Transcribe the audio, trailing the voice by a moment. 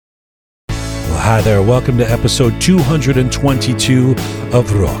Hi there. Welcome to episode 222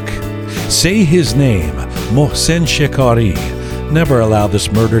 of Rook. Say his name, Mohsen Shekari. Never allow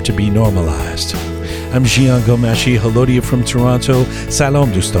this murder to be normalized. I'm Jian Gomeshi. Hello to you from Toronto.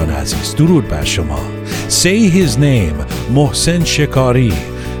 Salam Dustan Aziz. Durud ba shoma. Say his name, Mohsen Shekari.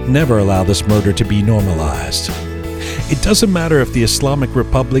 Never allow this murder to be normalized. It doesn't matter if the Islamic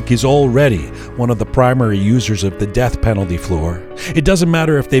Republic is already one of the primary users of the death penalty floor. It doesn't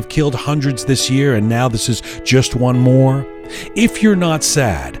matter if they've killed hundreds this year and now this is just one more. If you're not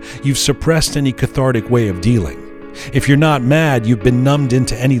sad, you've suppressed any cathartic way of dealing. If you're not mad, you've been numbed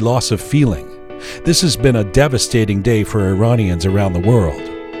into any loss of feeling. This has been a devastating day for Iranians around the world.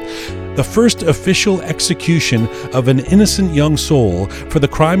 The first official execution of an innocent young soul for the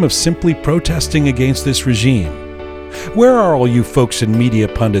crime of simply protesting against this regime. Where are all you folks and media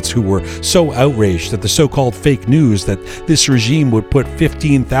pundits who were so outraged at the so-called fake news that this regime would put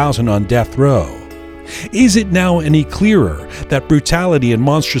 15,000 on death row? Is it now any clearer that brutality and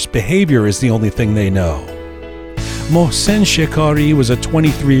monstrous behavior is the only thing they know? Mohsen Shekari was a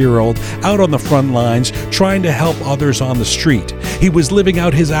 23-year-old out on the front lines trying to help others on the street. He was living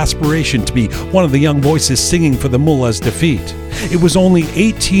out his aspiration to be one of the young voices singing for the mullah's defeat. It was only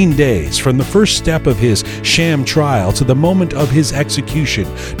 18 days from the first step of his sham trial to the moment of his execution.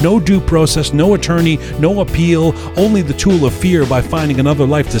 No due process, no attorney, no appeal, only the tool of fear by finding another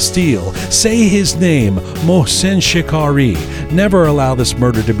life to steal. Say his name, Mohsen Shekari. Never allow this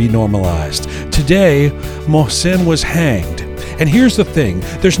murder to be normalized. Today, Mohsen was hanged. And here's the thing,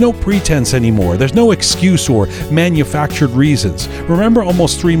 there's no pretense anymore. There's no excuse or manufactured reasons. Remember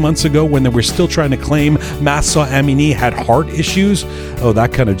almost 3 months ago when they were still trying to claim Mahsa Amini had heart issues? Oh,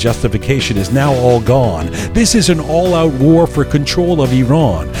 that kind of justification is now all gone. This is an all-out war for control of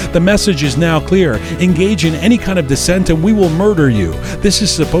Iran. The message is now clear. Engage in any kind of dissent and we will murder you. This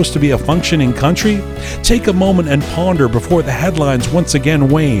is supposed to be a functioning country? Take a moment and ponder before the headlines once again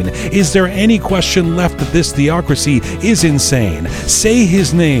wane. Is there any question left that this theocracy is insane? Say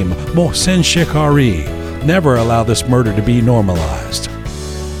his name, Mohsen Shekari. Never allow this murder to be normalized.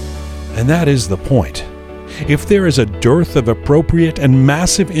 And that is the point. If there is a dearth of appropriate and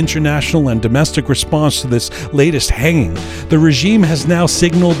massive international and domestic response to this latest hanging, the regime has now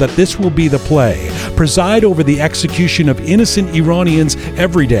signaled that this will be the play. Preside over the execution of innocent Iranians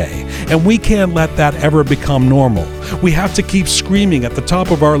every day. And we can't let that ever become normal. We have to keep screaming at the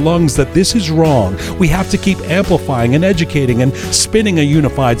top of our lungs that this is wrong. We have to keep amplifying and educating and spinning a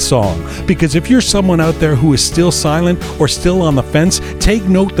unified song. Because if you're someone out there who is still silent or still on the fence, take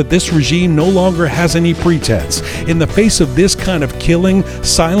note that this regime no longer has any pretense. In the face of this kind of killing,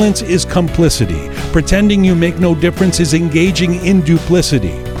 silence is complicity. Pretending you make no difference is engaging in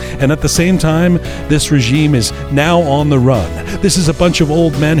duplicity. And at the same time, this regime is now on the run. This is a bunch of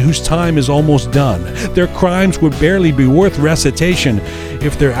old men whose time is almost done. Their crimes would barely be worth recitation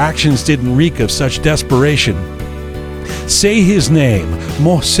if their actions didn't reek of such desperation. Say his name,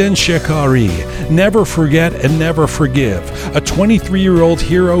 Mohsen Shekari. Never forget and never forgive. A 23-year-old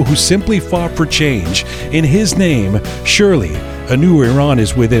hero who simply fought for change. In his name, surely a new Iran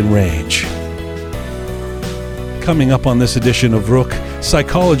is within range. Coming up on this edition of Rook,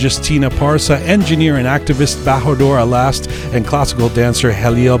 psychologist Tina Parsa, engineer and activist Bahadur Alast, and classical dancer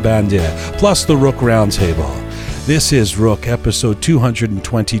Helia Bandia, plus the Rook Roundtable. This is Rook, episode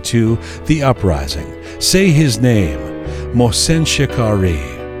 222, The Uprising. Say his name, Mohsen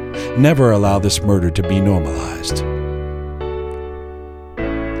Shekari. Never allow this murder to be normalized.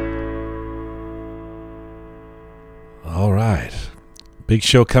 All right. Big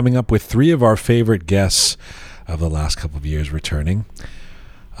show coming up with three of our favorite guests of the last couple of years returning.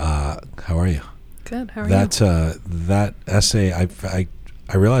 How are you? Good. How are you? That essay, I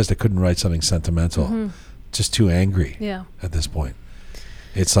realized I couldn't write something sentimental. Mm-hmm. Just too angry. Yeah. At this point,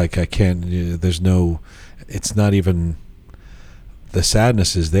 it's like I can't. There's no. It's not even. The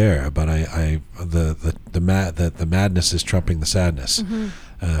sadness is there, but the madness is trumping the sadness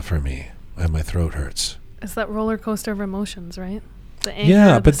for me, and my throat hurts. It's that roller coaster of emotions, right? The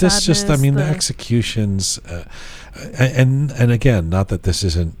anger, but the this sadness, just, the executions, and again, not that this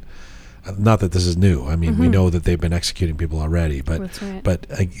is new. I mean, we know that they've been executing people already, but right. but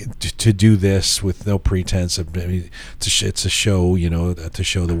to do this with no pretense of, it's a show, to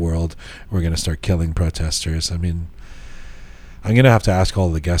show the world we're going to start killing protesters. I mean, I'm going to have to ask all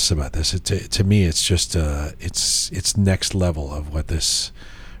the guests about this. To me, it's just it's next level of what this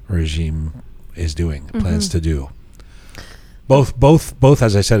regime is doing, plans to do. Both,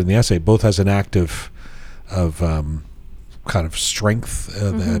 as I said in the essay, both as an act of kind of strength,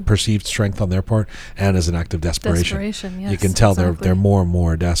 the perceived strength on their part, and as an act of desperation. Yes, you can tell exactly. they're more and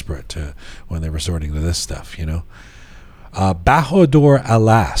more desperate when they're resorting to this stuff, you know. Bahadur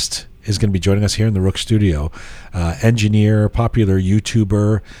Alast is going to be joining us here in the Rook studio. Engineer, popular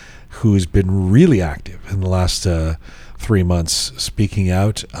YouTuber who's been really active in the last 3 months, speaking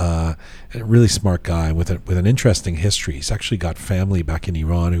out. A really smart guy with an interesting history. He's actually got family back in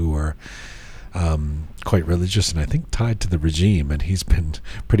Iran who are quite religious and I think tied to the regime, and he's been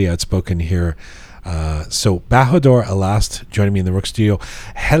pretty outspoken here. So Bahadur Alast joining me in the Rook studio.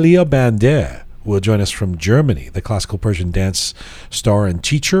 Helia Bandeh will join us from Germany, the classical Persian dance star and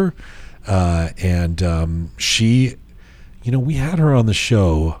teacher. And she, you know, we had her on the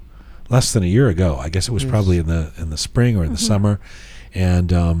show less than a year ago. I guess it was probably in the spring or in the summer.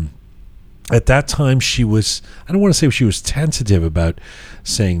 And at that time she was, I don't want to say she was tentative about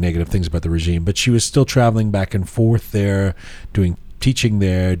saying negative things about the regime, but she was still traveling back and forth there, teaching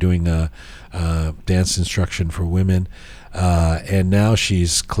there, doing dance instruction for women. And now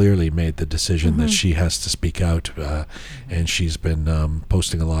she's clearly made the decision that she has to speak out, and she's been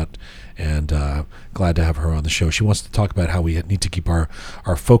posting a lot, and glad to have her on the show. She wants to talk about how we need to keep our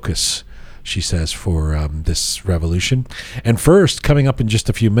focus, she says, for this revolution. And first, coming up in just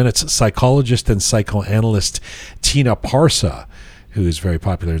a few minutes, psychologist and psychoanalyst Tina Parsa, who is very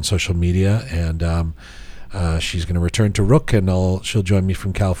popular in social media, and she's going to return to Rook, and she'll join me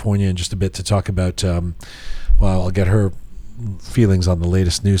from California in just a bit to talk about, I'll get her feelings on the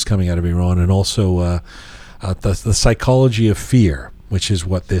latest news coming out of Iran, and also the psychology of fear, which is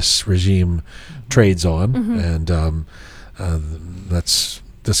what this regime trades on. And let's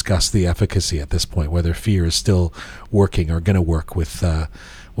discuss the efficacy at this point, whether fear is still working or going to work with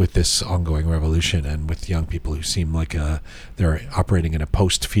this ongoing revolution, and with young people who seem like they're operating in a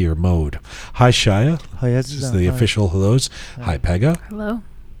post-fear mode. Hi, Shaya. Hi, this is the official hellos. Hi, Pega. Hello.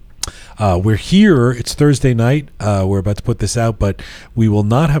 We're here. It's Thursday night. We're about to put this out, but we will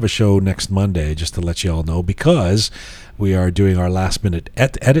not have a show next Monday, just to let you all know, because we are doing our last-minute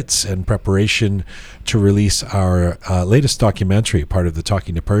edits and preparation to release our latest documentary, part of the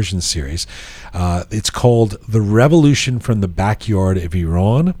Talking to Persians series. It's called The Revolution from the Backyard of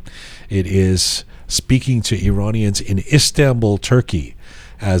Iran. It is speaking to Iranians in Istanbul, Turkey,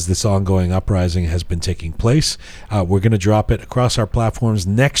 as this ongoing uprising has been taking place. We're going to drop it across our platforms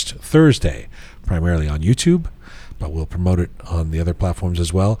next Thursday, primarily on YouTube, but we'll promote it on the other platforms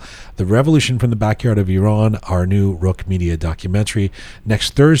as well. The Revolution from the Backyard of Iran, our new Rook Media documentary,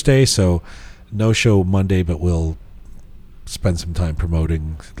 next Thursday. So no show Monday, but we'll spend some time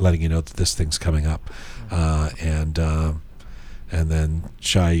promoting, letting you know that this thing's coming up. And then,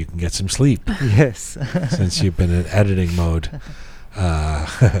 Shai, you can get some sleep. Yes. Since you've been in editing mode.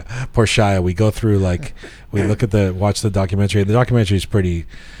 Poor Shia, we go through, we watch the documentary. The documentary is pretty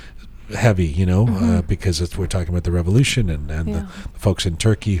heavy, you know, because we're talking about the revolution and the folks in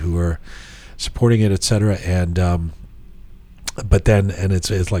Turkey who are supporting it, etc. And but then, and it's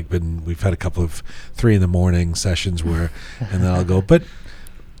we've had a couple of 3 a.m. sessions where, and then I'll go, but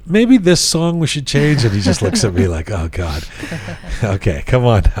maybe this song we should change, and he just looks at me like, oh God, okay, come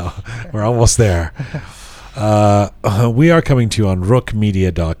on now, we're almost there. We are coming to you on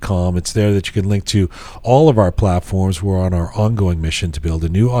rookmedia.com. It's there that you can link to all of our platforms. We're on our ongoing mission to build a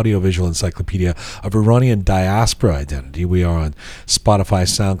new audiovisual encyclopedia of Iranian diaspora identity. We are on Spotify,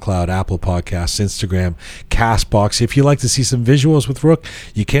 SoundCloud, Apple Podcasts, Instagram, CastBox. If you like to see some visuals with Rook,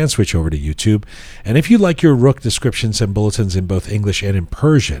 you can switch over to YouTube. And if you like your Rook descriptions and bulletins in both English and in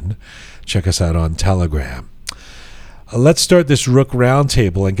Persian, check us out on Telegram. Let's start this Rook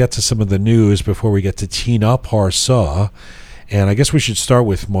Roundtable and get to some of the news before we get to Tina Parsa. And I guess we should start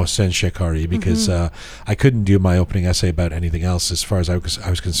with Mohsen Shekari, because I couldn't do my opening essay about anything else as far as I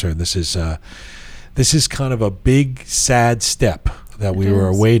was concerned. This is kind of a big, sad step that we were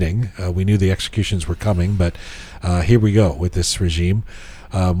awaiting. We knew the executions were coming, but here we go with this regime.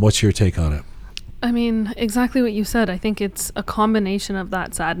 What's your take on it? I mean, exactly what you said. I think it's a combination of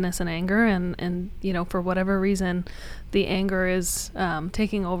that sadness and anger, and you know, for whatever reason, the anger is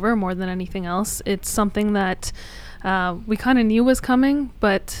taking over more than anything else. It's something that we kind of knew was coming,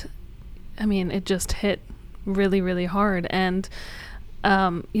 but I mean, it just hit really, really hard. And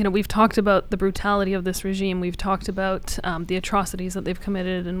you know, we've talked about the brutality of this regime. We've talked about the atrocities that they've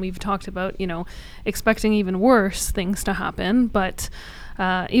committed, and we've talked about, you know, expecting even worse things to happen. But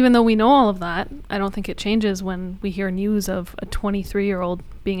even though we know all of that, I don't think it changes when we hear news of a 23-year-old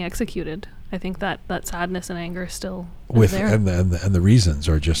being executed. I think that sadness and anger still is with there. and the reasons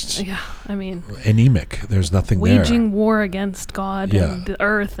are just anemic. There's nothing waging there. war against God and the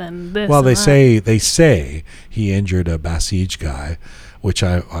earth and this. Well, and they say he injured a Basij guy, which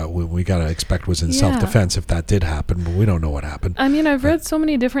we gotta expect was in self-defense if that did happen, but we don't know what happened. I mean, I've read so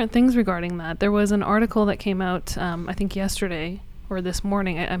many different things regarding that. There was an article that came out, I think yesterday or this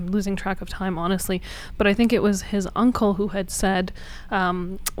morning. I'm losing track of time, honestly, but I think it was his uncle who had said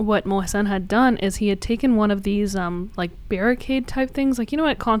what Mohsen had done is he had taken one of these like barricade type things, like, you know,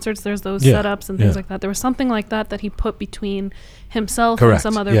 at concerts there's those setups and things like that. There was something like that he put between himself and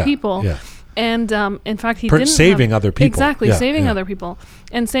some other people. And in fact, he didn't saving other people. Exactly, saving other people.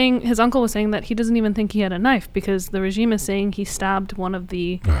 And saying his uncle was saying that he doesn't even think he had a knife because the regime is saying he stabbed one of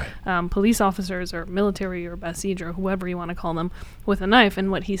the police officers or military or Basij or whoever you want to call them with a knife. And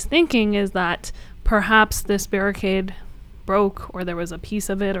what he's thinking is that perhaps this barricade broke or there was a piece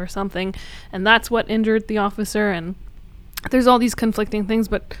of it or something, and that's what injured the officer. And there's all these conflicting things,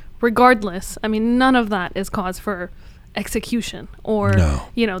 but regardless, I mean, none of that is cause for execution or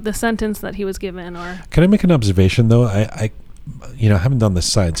the sentence that he was given. Or can I make an observation though? I haven't done this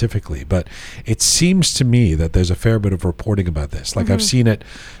scientifically, but it seems to me that there's a fair bit of reporting about this. Like I've seen it.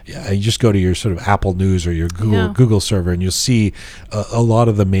 You just go to your sort of Apple News or your Google server, and you'll see a lot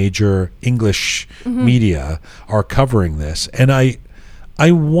of the major English media are covering this, and I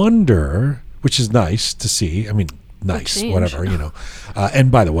wonder, which is nice to see. I mean, nice, whatever,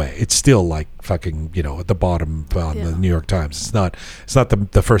 and by the way, it's still like fucking, at the bottom on the New York Times. It's not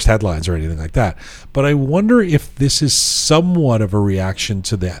the first headlines or anything like that. But I wonder if this is somewhat of a reaction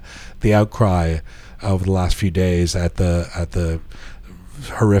to the outcry over the last few days at the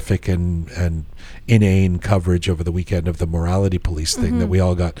horrific and inane coverage over the weekend of the morality police thing that we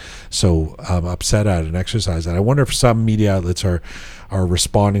all got so upset at and exercised. And I wonder if some media outlets are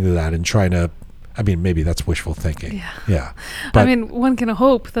responding to that and trying to. I mean, maybe that's wishful thinking. Yeah. But I mean, one can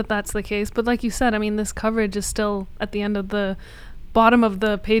hope that that's the case. But like you said, I mean, this coverage is still at the end of the bottom of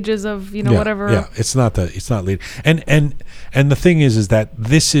the pages of, whatever. Yeah, it's not leading. And the thing is that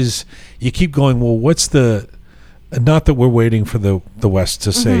this is, you keep going, well, what's the, not that we're waiting for the West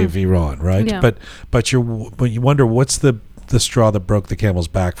to save Iran, right? Yeah. But you wonder what's the straw that broke the camel's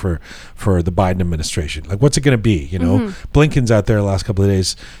back for the Biden administration. Like, what's it going to be? Blinken's out there the last couple of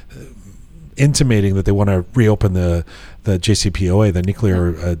days intimating that they want to reopen the JCPOA, the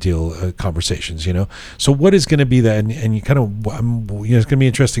nuclear deal conversations, So what is going to be that? And you kind of, it's going to be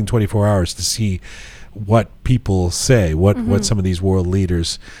interesting 24 hours to see what people say, what some of these world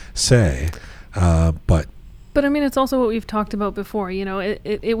leaders say. But I mean, it's also what we've talked about before.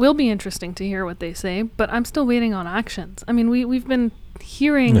 It will be interesting to hear what they say, but I'm still waiting on actions. I mean, we've been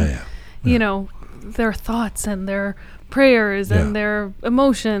hearing, their thoughts and their prayers and their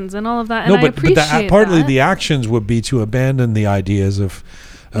emotions and all of that. And I appreciate partly the actions would be to abandon the ideas of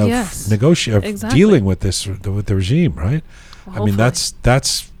dealing with the regime, right? Well, I mean,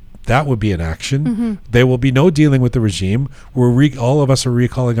 that would be an action. There will be no dealing with the regime. All of us are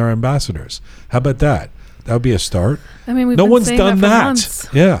recalling our ambassadors. How about that? That would be a start. I mean, no one's done that. Months.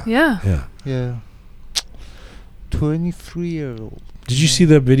 Yeah. 23-year-old. Did you see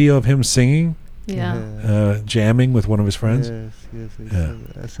the video of him singing? Yeah. Jamming with one of his friends? Yes.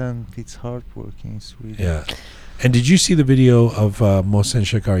 I think it's hardworking. It's really. Yeah. And did you see the video of Mohsen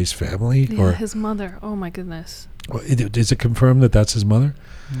Shekari's family? Yeah, or his mother. Oh, my goodness. Well, is it confirmed that that's his mother?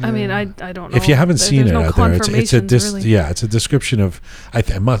 Yeah. I mean, I don't know. If you haven't seen it out there, it's a really. It's a description of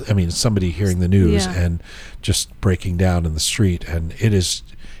somebody hearing the news and just breaking down in the street, and it is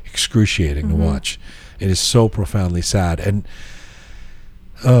excruciating to watch. It is so profoundly sad, and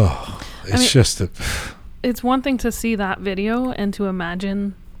it's one thing to see that video and to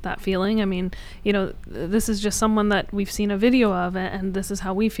imagine that feeling. I mean, this is just someone that we've seen a video of, and this is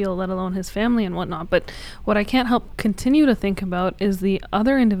how we feel, let alone his family and whatnot. But what I can't help continue to think about is the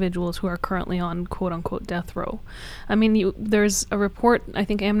other individuals who are currently on quote-unquote death row. I mean, there's a report, I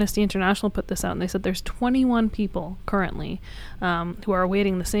think Amnesty International put this out, and they said there's 21 people currently who are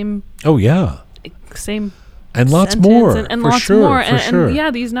awaiting the same... Oh, yeah. Same... And lots more, and lots more,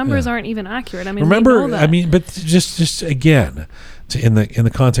 and these numbers aren't even accurate. I mean, remember, we know that. But just again, in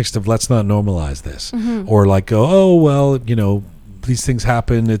the context of let's not normalize this, or like go, oh well, these things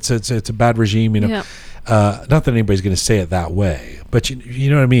happen. It's a bad regime, Not that anybody's going to say it that way, but you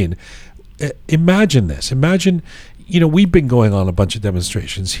know what I mean. Imagine this. Imagine, we've been going on a bunch of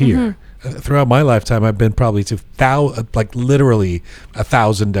demonstrations here. Throughout my lifetime, I've been probably to literally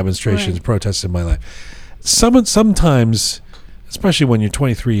 1,000 demonstrations, protests in my life. Sometimes, especially when you're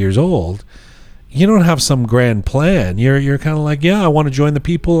 23 years old, you don't have some grand plan. You're kind of like, yeah, I want to join the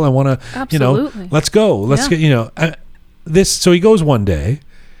people. I want to, Absolutely. let's go. Let's get, this. So he goes one day,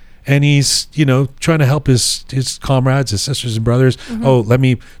 and he's, trying to help his comrades, his sisters and brothers. Mm-hmm. Oh, let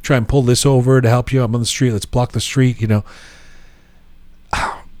me try and pull this over to help you. I'm on the street. Let's block the street.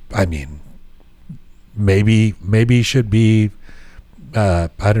 I mean, maybe he should be, I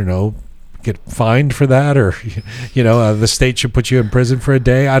don't know, get fined for that, or the state should put you in prison for a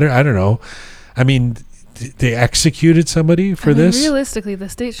day. I don't know. I mean, they executed somebody for this. Realistically, the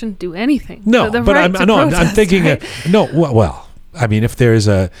state shouldn't do anything. No, but I'm thinking. Right? Well, I mean, if there's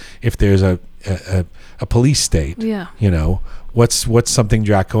a police state, what's something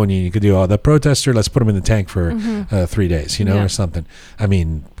draconian you could do? Oh, the protester, let's put him in the tank for 3 days, or something. I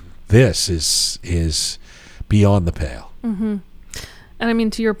mean, this is beyond the pale. Mm-hmm. And I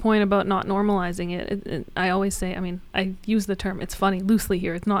mean, to your point about not normalizing it, I always say, I mean, I use the term, it's funny loosely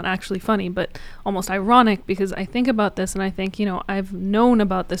here. It's not actually funny, but almost ironic, because I think about this and I think, I've known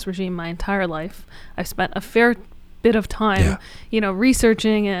about this regime my entire life. I've spent a fair bit of time,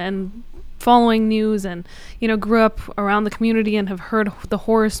 researching and following news, and, grew up around the community and have heard the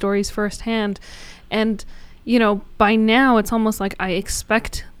horror stories firsthand. And by now it's almost like I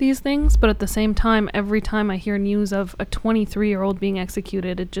expect these things, but at the same time, every time I hear news of a 23-year-old being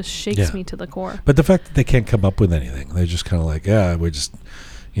executed, it just shakes me to the core. But the fact that they can't come up with anything, they're just kind of like, we're just,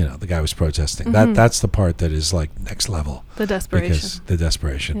 the guy was protesting. That's the part that is like next level. The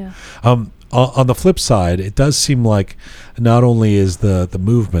desperation. Yeah. On the flip side, it does seem like not only is the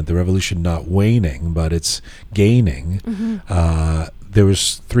movement, the revolution, not waning, but it's gaining. Mm-hmm. There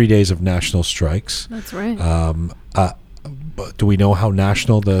was 3 days of national strikes. That's right. Do we know how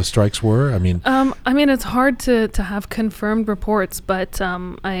national the strikes were? I mean, it's hard to have confirmed reports, but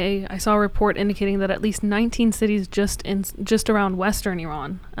I saw a report indicating that at least 19 cities just around Western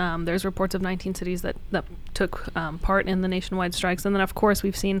Iran. There's reports of 19 cities that took part in the nationwide strikes, and then of course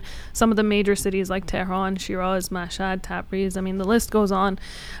we've seen some of the major cities like Tehran, Shiraz, Mashhad, Tabriz. I mean, the list goes on.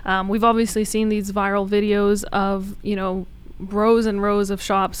 We've obviously seen these viral videos of rows and rows of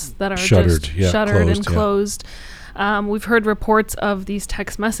shops that are shuttered and closed. We've heard reports of these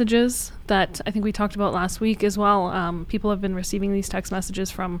text messages that I think we talked about last week as well. People have been receiving these text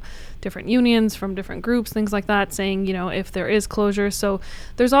messages from different unions, from different groups, things like that, saying, if there is closure. So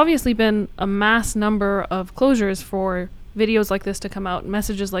there's obviously been a mass number of closures for videos like this to come out,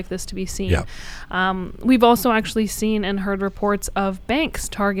 messages like this to be seen. Yeah. We've also actually seen and heard reports of banks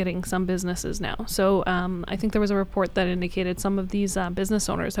targeting some businesses now. So I think there was a report that indicated some of these business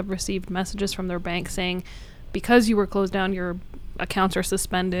owners have received messages from their bank saying, because you were closed down, your accounts are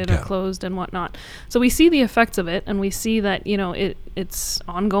suspended or closed and whatnot. So we see the effects of it, and we see that it's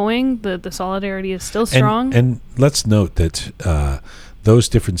ongoing. The solidarity is still strong. And let's note that those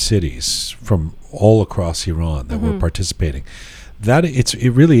different cities from all across Iran that were participating, that it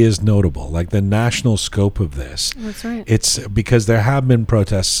really is notable, like the national scope of this. That's right. It's because there have been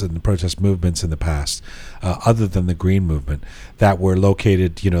protests and protest movements in the past, other than the Green Movement, that were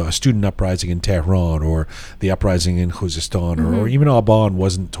located, a student uprising in Tehran, or the uprising in Khuzestan, or even Aban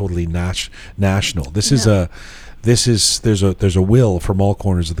wasn't totally national. There's a will from all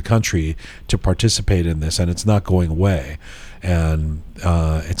corners of the country to participate in this, and it's not going away, and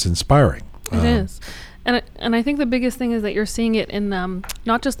it's inspiring. It is. And I think the biggest thing is that you're seeing it in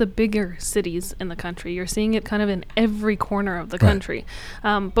not just the bigger cities in the country. You're seeing it kind of in every corner of the country.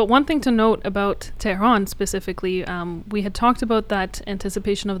 But one thing to note about Tehran specifically, we had talked about that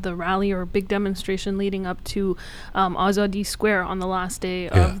anticipation of the rally or big demonstration leading up to Azadi Square on the last day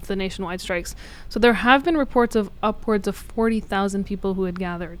of the nationwide strikes. So there have been reports of upwards of 40,000 people who had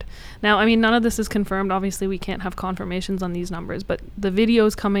gathered. Now, I mean, none of this is confirmed. Obviously, we can't have confirmations on these numbers, but the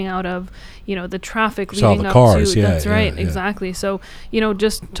videos coming out of, the traffic leading up cars, to, that's right, exactly. So,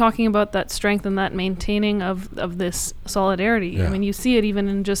 just talking about that strength and that maintaining of this solidarity. Yeah. I mean, you see it even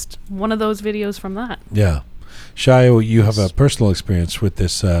in just one of those videos from that. Yeah. Shayo, you have a personal experience with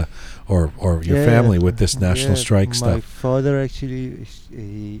this, or your family with this national strike stuff. My father actually,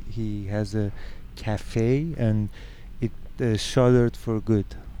 he has a cafe, and it shuttered for good.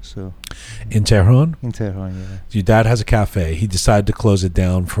 So in Tehran? In Tehran, yeah. Your dad has a cafe. He decided to close it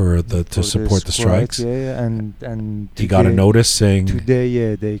down to support the strikes. Yeah, and he got a notice saying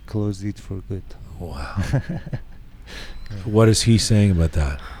today, they closed it for good. Wow. What is he saying about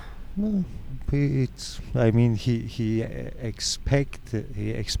that? Well, I mean, he expected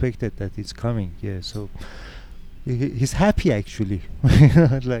that it's coming. Yeah, so he's happy actually.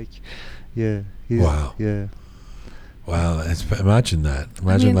 Wow. Yeah. Wow, imagine that.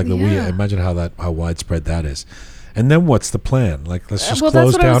 Imagine how widespread that is. And then what's the plan? Like, let's just well, that's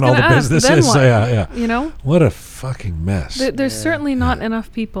close what I was down all the gonna ask. Then businesses. what? Yeah. You know, What a fucking mess. there's Yeah. certainly not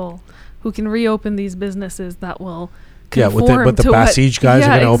enough people who can reopen these businesses that will Yeah, conform but the to what- Basij guys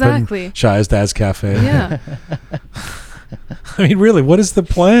yeah, are going to exactly. open Shaya's Dad's Cafe. Yeah. I mean, really, what is the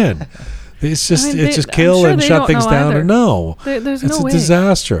plan? It's just mean, it's just I'm kill sure and they shut don't things know down. either. No, There's it's no a way.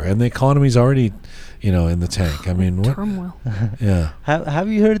 disaster, and the economy's already, in the tank. I mean, what? Turmoil. Yeah. Have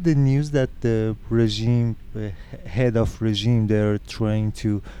you heard the news that the regime, head of regime, they're trying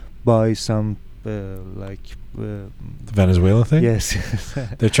to buy some The Venezuela thing. yes,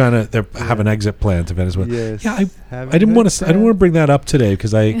 They're trying to. They have an exit plan to Venezuela. yes. Yeah, Have I didn't you want heard to. I didn't want to bring that up today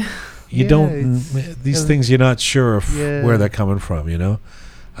because you Yeah, don't. it's- These things you're not sure of Yeah. where they're coming from.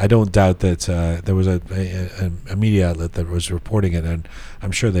 I don't doubt that there was a media outlet that was reporting it, and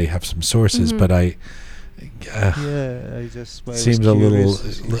I'm sure they have some sources. Mhm. But Yeah, I was seems a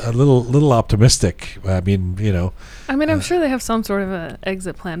curious. little optimistic. I mean, I mean, I'm sure they have some sort of a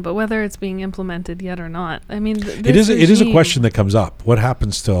exit plan, but whether it's being implemented yet or not, I mean, it is a question that comes up. What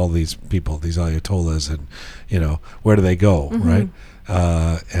happens to all these people, these ayatollahs, and where do they go, Mhm. right?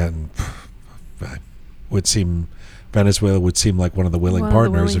 And would seem Venezuela would seem like one of the willing One of the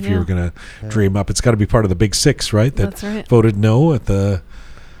partners willing, if you were yeah. going to Yeah. dream up. It's got to be part of the big six, right? That That's right. voted no at the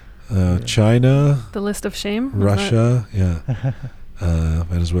China, The list of shame. was Russia,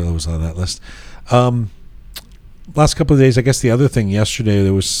 Venezuela was on that list. Last couple of days, I guess the other thing yesterday,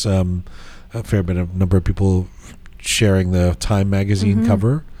 there was a fair bit of number of people sharing the Time magazine Mhm.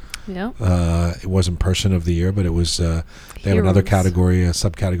 cover. that- Yeah. It wasn't Person of the Year, but it was. They have another Heroes. category, a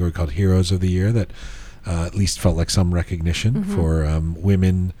subcategory called Heroes of the Year that at least felt like some recognition Mhm. for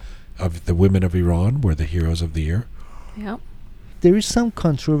women of Iran were the heroes of the year. Yeah. There is some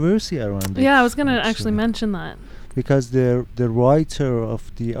controversy around it. Yeah, I was going to actually actually. mention that. Because the author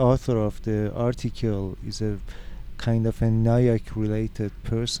of the article is a kind of a Nyack related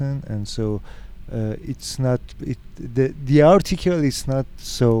person, and so it's not the article is not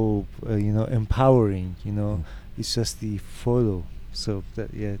so empowering. It's just the photo. So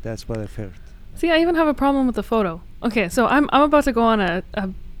that's what I've heard. See, I even have a problem with the photo. Okay, so I'm about to go on a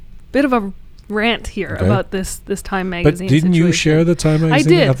bit of a rant here Okay. about this Time But magazine. didn't you situation. share the Time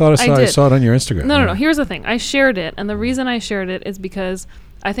magazine? did. I thought I did. saw it on your Instagram. No. Here's the thing. I shared it, and the reason I shared it is because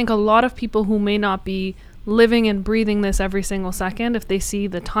I think a lot of people who may not be living and breathing this every single second, if they see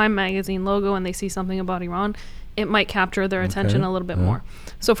the Time magazine logo and they see something about Iran, it might capture their attention Okay. a little bit Yeah. more.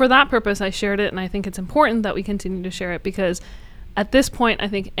 So for that purpose, I shared it, and I think it's important that we continue to share it because at this point, I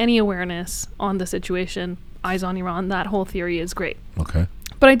think any awareness on the situation, Eyes on Iran, that whole theory is great. Okay.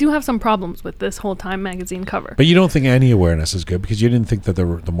 But I do have some problems with this whole Time magazine cover. But you don't think any awareness is good because you didn't think that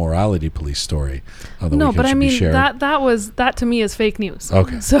the morality police story on the No, weekend but I should be mean shared. that to me is fake news.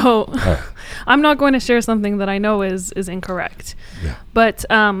 Okay. So right. I'm not going to share something that I know is incorrect. Yeah. But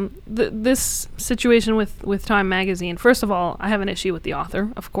this situation with Time magazine, first of all, I have an issue with the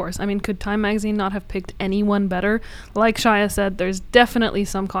author, of course. I mean, could Time magazine not have picked anyone better? Like Shaya said, there's definitely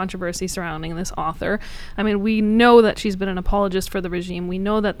some controversy surrounding this author. I mean, we know that she's been an apologist for the regime. We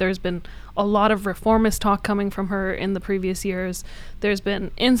know that there's been a lot of reformist talk coming from her in the previous years. There's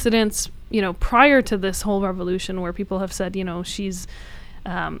been incidents, prior to this whole revolution where people have said, she's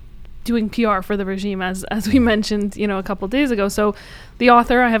doing PR for the regime, as we mentioned, a couple days ago. So the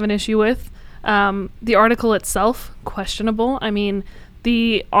author I have an issue with. The article itself, questionable. I mean,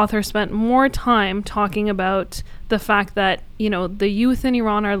 the author spent more time talking about the fact that, the youth in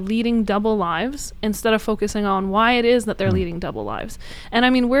Iran are leading double lives instead of focusing on why it is that they're leading double lives. And I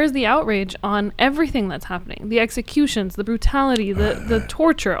mean, where's the outrage on everything that's happening? The executions, the brutality, the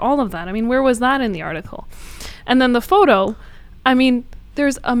torture, all of that. I mean, where was that in the article? And then the photo, I mean,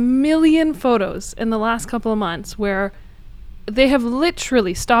 there's a million photos in the last couple of months where they have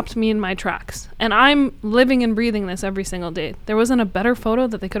literally stopped me in my tracks. And I'm living and breathing this every single day. There wasn't a better photo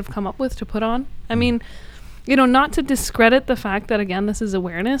that they could have come up with to put on. I mean, not to discredit the fact that, again, this is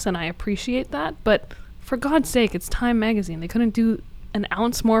awareness, and I appreciate that. But for God's sake, it's Time magazine. They couldn't do an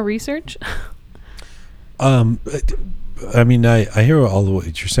ounce more research. I mean, I hear all of what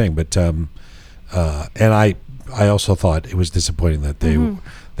you're saying, but and I also thought it was disappointing that they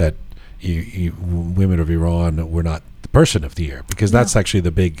that women of Iran were not the Person of the Year, because that's actually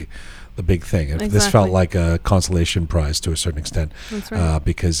the big thing. If this felt Exactly. like a consolation prize to a certain extent, That's right.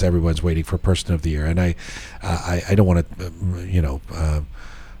 because everyone's waiting for Person of the Year, and I don't want to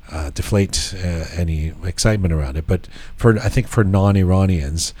deflate any excitement around it, but I think for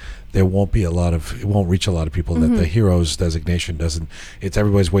non-Iranians, there won't be it won't reach a lot of people that the heroes designation doesn't. It's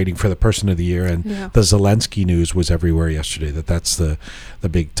everybody's waiting for the Person of the Year, and the Zelensky news was everywhere yesterday. That's the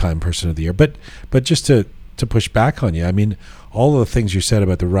big Time Person of the Year. But just to to push back on you. I mean, all of the things you said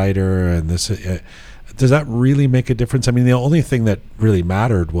about the writer and this, does that really make a difference? I mean, the only thing that really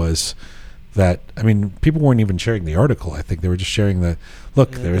mattered was that, I mean, people weren't even sharing the article. I think they were just sharing the,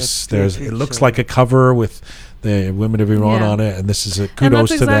 look, there's it looks like a cover with the women of Iran on it, and this is a kudos to them. And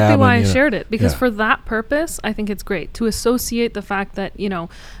that's exactly why I know. shared it, because for that purpose, I think it's great to associate the fact that, you know,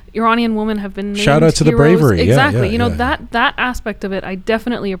 Iranian women have been named shout out to heroes. the bravery. Exactly. You know, that aspect of it, I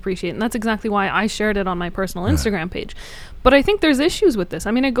definitely appreciate. And that's exactly why I shared it on my personal Instagram page. But I think there's issues with this.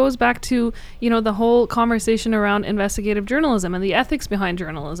 I mean, it goes back to, you know, the whole conversation around investigative journalism and the ethics behind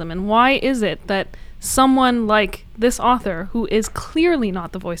journalism. And why is it that someone like this author, who is clearly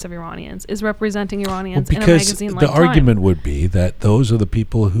not the voice of Iranians, is representing Iranians in a magazine like Time? Because the argument would be that those are the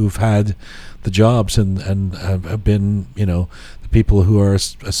people who've had the jobs and have been, you know, the people who are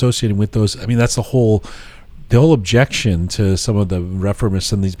associating with those. I mean, that's the whole objection to some of the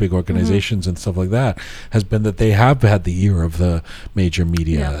reformists in these big organizations and stuff like that has been that they have had the ear of the major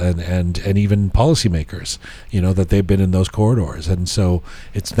media and even policymakers, you know, that they've been in those corridors. And so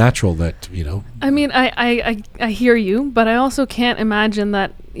it's natural that, you know. I mean, I hear you, but I also can't imagine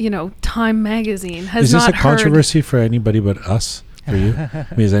that, you know, Time magazine has not heard. Is this a controversy for anybody but us? For you? I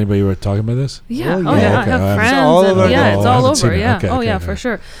mean, is anybody talking about this? Yeah. Oh, I yeah. have friends. It's all over. It's all over. Yeah. Okay, For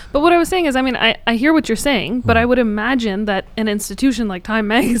sure. But what I was saying is, I mean, I hear what you're saying, but I would imagine that an institution like Time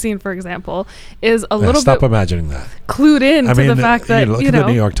magazine, for example, is a little stop bit imagining that. clued in to the fact that, look at the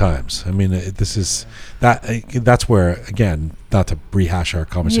New York Times. I mean, this is that's where, again, not to rehash our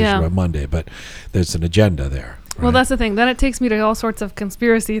conversation about Monday, but there's an agenda there. Right? Well, that's the thing. Then it takes me to all sorts of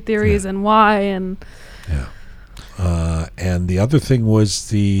conspiracy theories and why and. Yeah. And the other thing was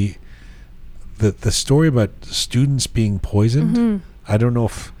the story about students being poisoned. I don't know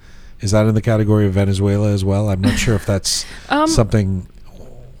is that in the category of Venezuela as well? I'm not sure if that's something.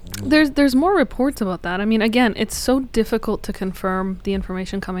 There's more reports about that. I mean, again, it's so difficult to confirm the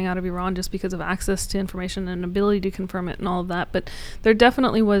information coming out of Iran just because of access to information and ability to confirm it and all of that. But there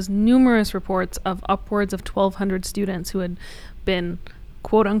definitely was numerous reports of upwards of 1,200 students who had been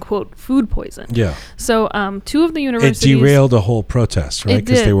quote unquote food poisoned. Yeah. So two of the universities. It derailed a whole protest, right?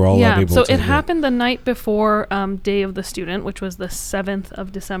 Because they were all unable to. So it happened the night before Day of the Student, which was the 7th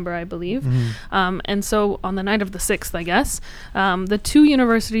of December, I believe. And so on the night of the 6th, I guess, the two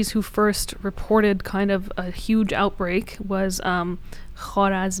universities who first reported kind of a huge outbreak was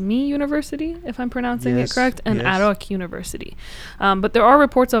Khwarazmi University, if I'm pronouncing it correct, and Arak University. But there are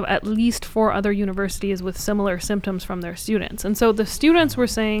reports of at least 4 other universities with similar symptoms from their students. And so the students were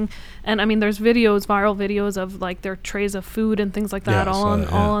saying, and I mean, there's viral videos of like their trays of food and things like that, all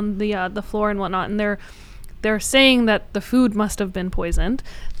on the floor and whatnot, and they're saying that the food must have been poisoned.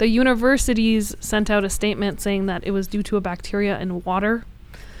 The universities sent out a statement saying that it was due to a bacteria in water.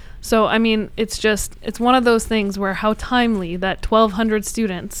 So, I mean, it's one of those things where how timely that 1,200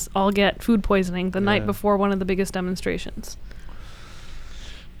 students all get food poisoning the night before one of the biggest demonstrations.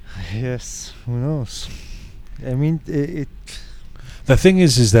 Yes, who knows? I mean, the thing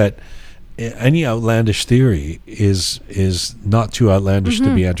is that any outlandish theory is not too outlandish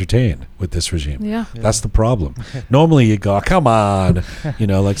to be entertained with this regime. Yeah. That's the problem. Normally you go, come on, you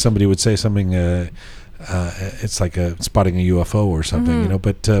know, like somebody would say something, it's like spotting a UFO or something, you know.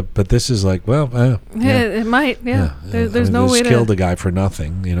 But this is like, well, it might, There's no way to killed a guy for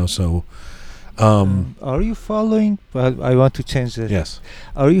nothing, you know. So, are you following? Well, I want to change that. Yes.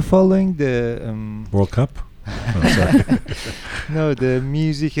 Are you following the World Cup? Oh, sorry. No, the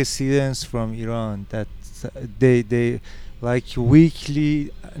music students from Iran that they like weekly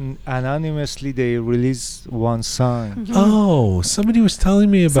anonymously they release one song. Oh, somebody was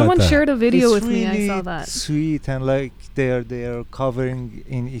telling me about Someone that. shared a video it's with really me. I saw that. Sweet, and like they are covering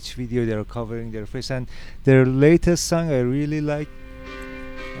in each video, they are covering their face, and their latest song I really like.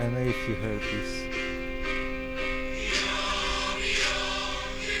 I don't know if you heard this.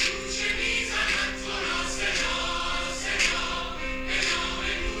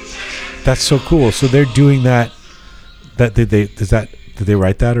 That's so cool. So they're doing that. Did they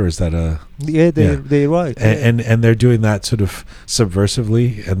write that, or is that a? Yeah, they write. And they're doing that sort of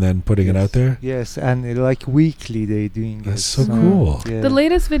subversively and then putting it out there. Yes, and like weekly they doing. That's so cool. Yeah. The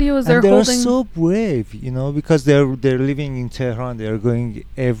latest video is they're holding. so brave, you know, because they're living in Tehran. They're going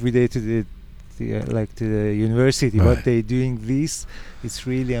every day to the university, but they're doing this. It's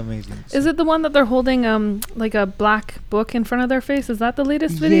really amazing. Is it the one that they're holding like a black book in front of their face? Is that the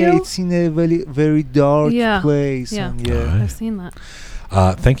latest video? Yeah, it's in a very, very dark place. Yeah, and I've seen that.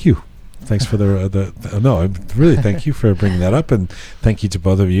 Thank you. Thanks for really thank you for bringing that up, and thank you to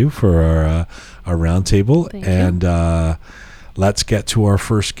both of you for our roundtable. let's get to our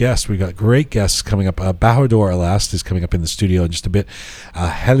first guest. We got great guests coming up. Bahadur Alast is coming up in the studio in just a bit.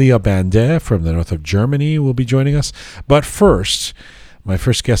 Helia Bande from the north of Germany will be joining us. But first, my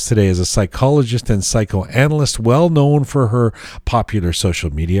first guest today is a psychologist and psychoanalyst well known for her popular social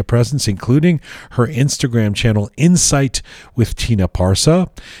media presence, including her Instagram channel, Insight with Tina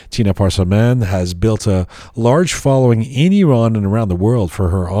Parsa. Tina Parsaman has built a large following in Iran and around the world for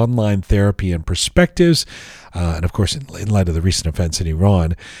her online therapy and perspectives. And of course, in light of the recent events in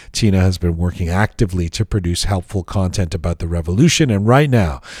Iran, Tina has been working actively to produce helpful content about the revolution. And right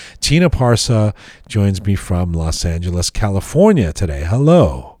now, Tina Parsa joins me from Los Angeles, California today.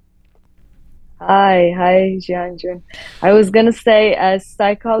 Hello. Hi, Jianjun. I was gonna say a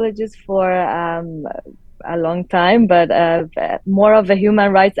psychologist for a long time, but more of a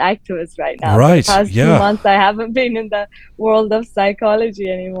human rights activist right now. Right. The past 2 months, I haven't been in the world of psychology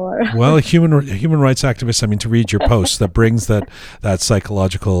anymore. Well, human rights activist. I mean, to read your posts, that brings that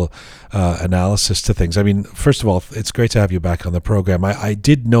psychological analysis to things. I mean, first of all, it's great to have you back on the program. I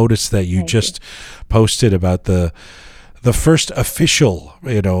did notice that you just posted about the first official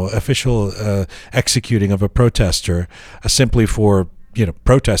executing of a protester simply for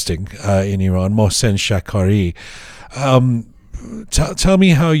protesting in Iran, Mohsen Shekari. Tell me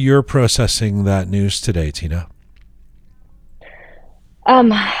how you're processing that news today, Tina.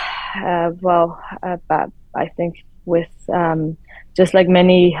 Well, I think with just like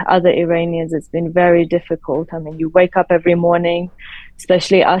many other Iranians, it's been very difficult. I mean, you wake up every morning,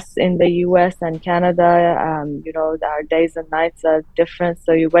 especially us in the US and Canada, our days and nights are different.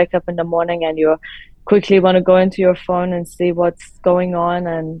 So you wake up in the morning and you quickly want to go into your phone and see what's going on,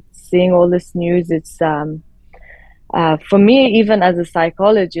 and seeing all this news. It's for me, even as a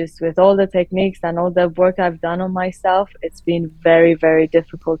psychologist, with all the techniques and all the work I've done on myself, it's been very, very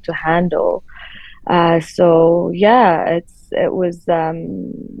difficult to handle. So yeah, it was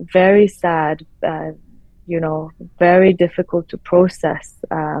very sad, very difficult to process.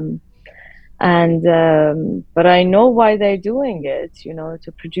 But I know why they're doing it,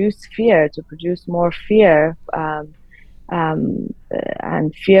 to produce fear, to produce more fear.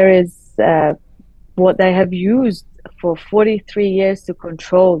 And fear is what they have used for 43 years to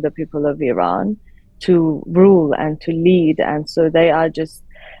control the people of Iran, to rule and to lead. And so they are just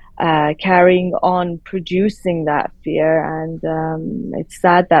carrying on producing that fear. And it's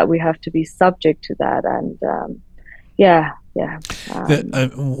sad that we have to be subject to that. And yeah.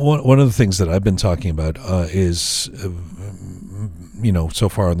 One of the things that I've been talking about is, so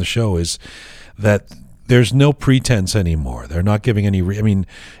far on the show, is that there's no pretense anymore. They're not giving any.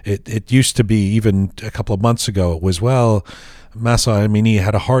 It used to be, even a couple of months ago, it was, well, Mahsa Amini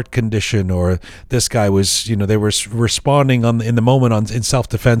had a heart condition, or this guy was, they were responding in the moment in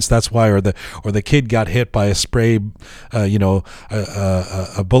self-defense. That's why, or the kid got hit by a spray,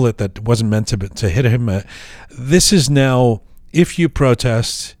 a bullet that wasn't meant to hit him. This is now, if you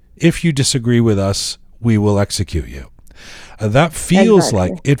protest, if you disagree with us, we will execute you. That feels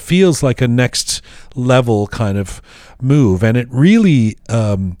like a next level kind of move, and it really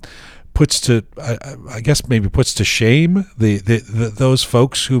puts to shame those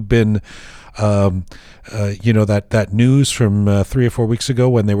folks who've been that news from 3 or 4 weeks ago,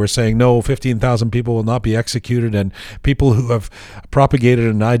 when they were saying no, 15,000 people will not be executed, and people who have propagated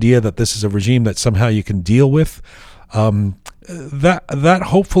an idea that this is a regime that somehow you can deal with. That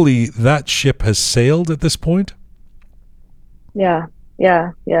hopefully that ship has sailed at this point. Yeah.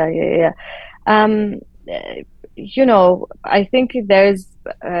 I think there's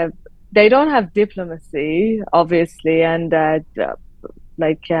they don't have diplomacy, obviously, and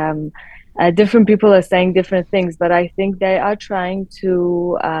different people are saying different things, but I think they are trying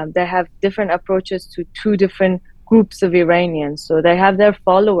to they have different approaches to two different groups of Iranians. So they have their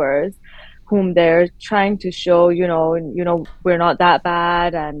followers whom they're trying to show, we're not that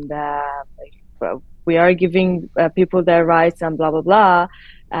bad, and we are giving people their rights and blah, blah, blah,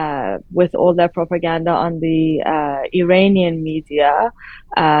 with all their propaganda on the Iranian media,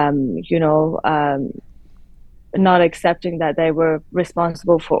 not accepting that they were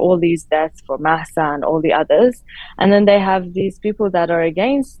responsible for all these deaths, for Mahsa and all the others. And then they have these people that are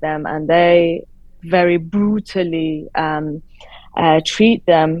against them, and they very brutally treat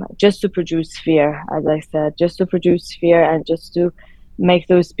them just to produce fear, as I said, just to produce fear and just to make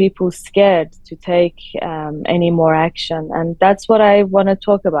those people scared to take any more action. And that's what I want to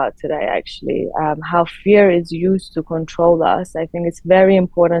talk about today, actually, how fear is used to control us. I think it's very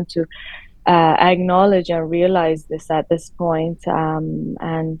important to acknowledge and realize this at this point.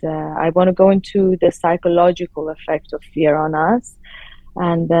 I want to go into the psychological effect of fear on us.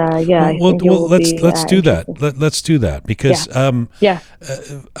 And yeah, I think it will let's be do that. interesting. Let's do that because Yeah.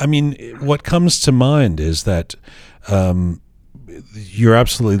 I mean, what comes to mind is that you're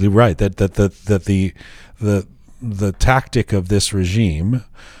absolutely right that the tactic of this regime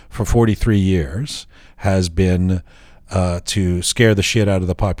for 43 years has been to scare the shit out of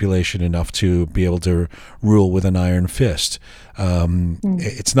the population enough to be able to rule with an iron fist.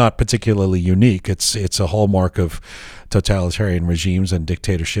 It's not particularly unique. It's a hallmark of totalitarian regimes and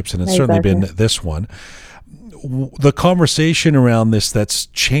dictatorships, and it's certainly been this one. The conversation around this that's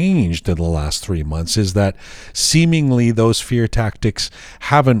changed in the last 3 months is that seemingly those fear tactics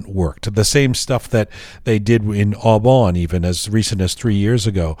haven't worked. The same stuff that they did in Aubon, even as recent as 3 years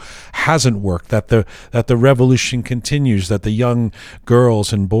ago, hasn't worked. That the revolution continues. That the young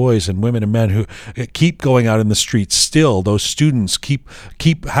girls and boys and women and men who keep going out in the streets still, those students keep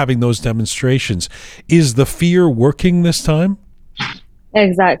having those demonstrations. Is the fear working this time?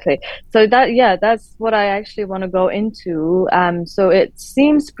 Exactly. So that's what I actually want to go into. So it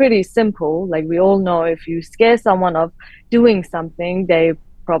seems pretty simple. Like we all know, if you scare someone of doing something, they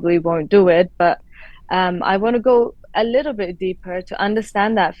probably won't do it. But I want to go a little bit deeper to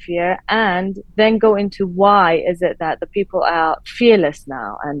understand that fear, and then go into why is it that the people are fearless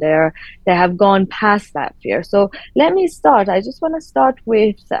now, and they have gone past that fear. So let me start. I just want to start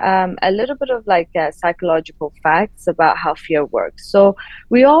with a little bit of like psychological facts about how fear works. So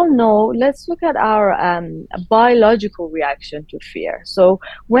we all know, let's look at our biological reaction to fear. So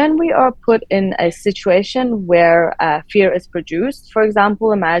when we are put in a situation where fear is produced, for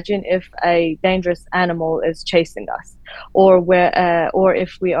example, imagine if a dangerous animal is chasing us, or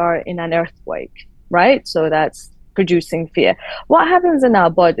if we are in an earthquake, right? So that's producing fear. What happens in our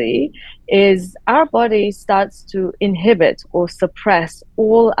body is our body starts to inhibit or suppress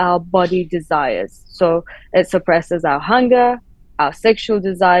all our body desires. So it suppresses our hunger, our sexual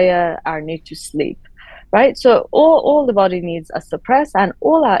desire, our need to sleep, right? So all the body needs are suppressed, and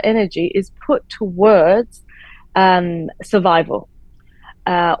all our energy is put towards survival.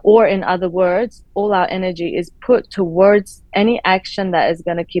 Or in other words, all our energy is put towards any action that is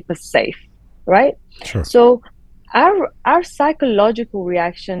going to keep us safe, right? Sure. So our psychological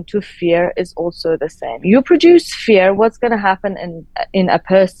reaction to fear is also the same. You produce fear, what's going to happen in a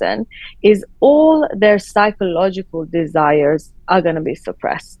person is all their psychological desires are going to be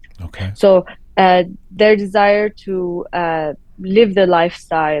suppressed. Okay. So their desire to live the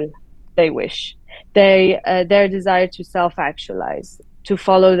lifestyle they wish, their desire to self-actualize, to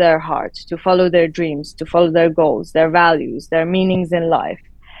follow their heart, to follow their dreams, to follow their goals, their values, their meanings in life.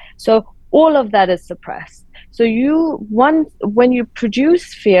 So all of that is suppressed. So when you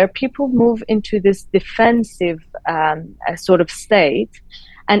produce fear, people move into this defensive sort of state.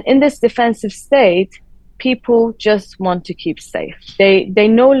 And in this defensive state, people just want to keep safe. They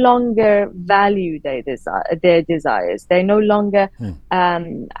no longer value their desires. They no longer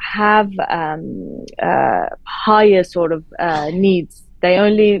have higher sort of needs. They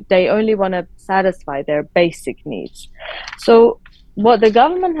only want to satisfy their basic needs. So what the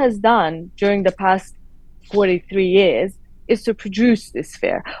government has done during the past 43 years is to produce this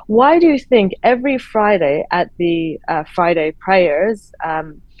fear. Why do you think every Friday at the Friday prayers,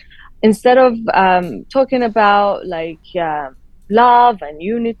 instead of talking about like love and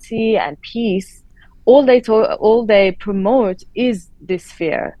unity and peace, all they promote is this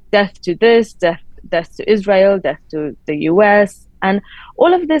fear: death to this, death to Israel, death to the US, and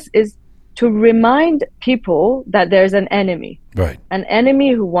all of this is to remind people that there's an enemy, right? An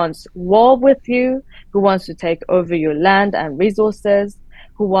enemy who wants war with you, who wants to take over your land and resources,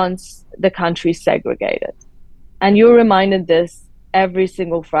 who wants the country segregated, and you're reminded this every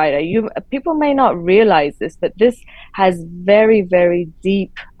single Friday. People may not realize this, but this has very, very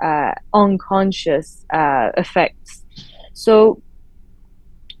deep unconscious effects. So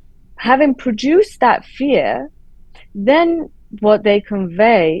having produced that fear, then what they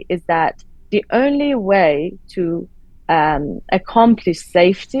convey is that the only way to accomplish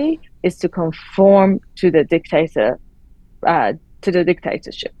safety is to conform to the dictatorship,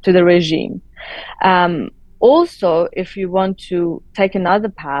 to the regime. Also, if you want to take another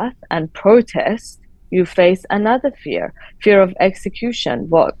path and protest, you face another fear of execution.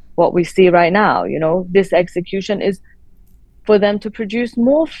 What we see right now, this execution is for them to produce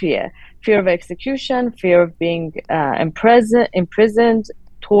more fear of execution, fear of being imprisoned,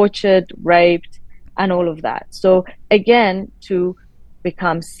 tortured, raped, and all of that. So again, to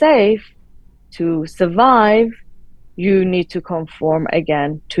become safe, to survive, you need to conform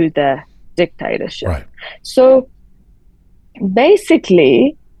again to the dictatorship. Right. So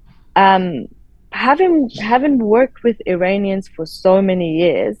basically, having worked with Iranians for so many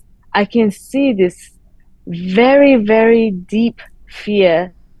years, I can see this very, very deep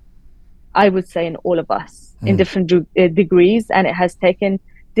fear, I would say, in all of us in different degrees, and it has taken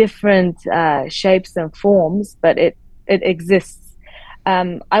different shapes and forms, but it exists.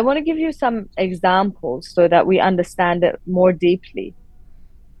 I want to give you some examples so that we understand it more deeply.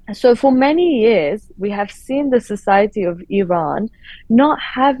 So for many years, we have seen the society of Iran not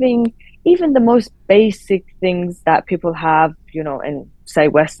having even the most basic things that people have, in, say,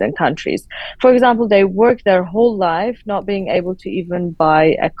 Western countries. For example, they work their whole life not being able to even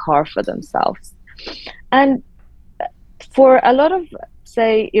buy a car for themselves. And for a lot of,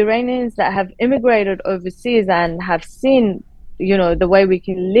 say, Iranians that have immigrated overseas and have seen, the way we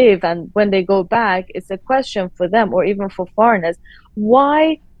can live, and when they go back, it's a question for them, or even for foreigners,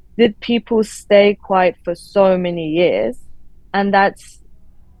 why did people stay quiet for so many years? And that's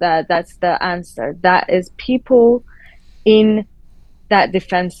the answer. That is people in that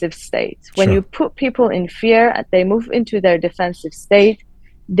defensive state. When Sure. you put people in fear, they move into their defensive state.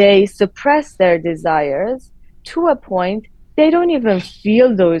 They suppress their desires to a point they don't even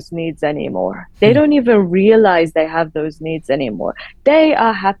feel those needs anymore. They don't even realize they have those needs anymore. They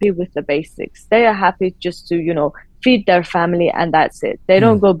are happy with the basics. They are happy just to, feed their family, and that's it. They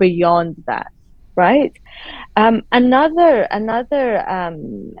don't go beyond that, right? Another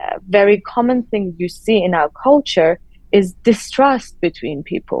very common thing you see in our culture is distrust between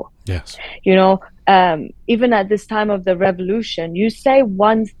people. Yes. Even at this time of the revolution, you say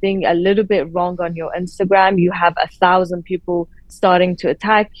one thing a little bit wrong on your Instagram, you have 1,000 people starting to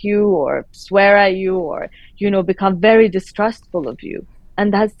attack you or swear at you or, become very distrustful of you.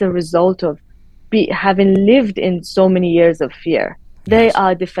 And that's the result of having lived in so many years of fear. They Yes.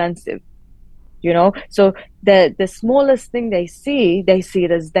 are defensive. So the smallest thing they see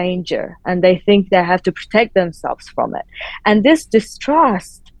it as danger, and they think they have to protect themselves from it. And this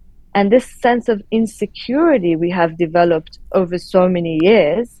distrust and this sense of insecurity we have developed over so many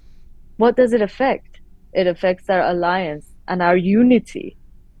years, what does it affect? It affects our alliance and our unity.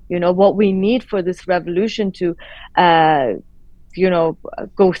 What we need for this revolution to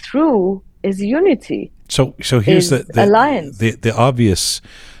go through is unity. So here's Is alliance. the obvious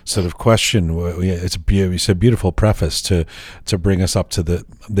sort of question. It's a beautiful preface to bring us up to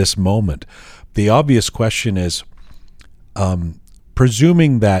this moment. The obvious question is,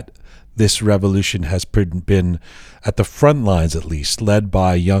 presuming that this revolution has been at the front lines, at least, led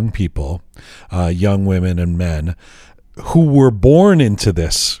by young people, young women and men, who were born into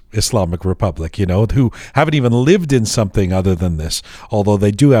this Islamic Republic, who haven't even lived in something other than this, although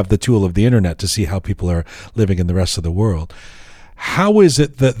they do have the tool of the internet to see how people are living in the rest of the world. How is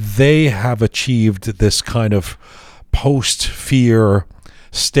it that they have achieved this kind of post-fear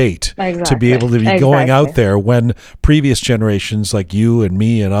state to be able to be going out there when previous generations like you and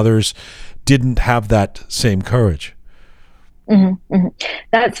me and others didn't have that same courage?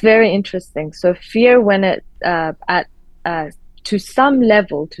 That's very interesting. So fear, when it to some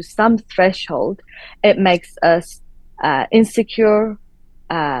level, to some threshold, it makes us insecure,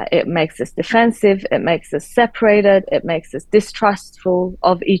 it makes us defensive, it makes us separated, it makes us distrustful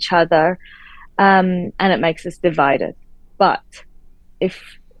of each other, and it makes us divided. But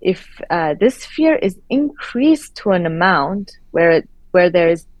if this fear is increased to an amount where there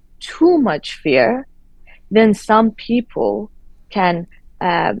is too much fear, then some people can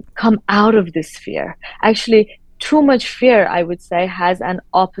come out of this fear. Actually, too much fear, I would say, has an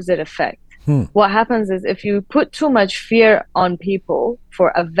opposite effect. What happens is, if you put too much fear on people for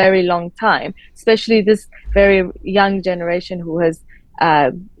a very long time, especially this very young generation who has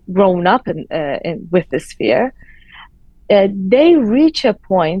grown up with this fear, they reach a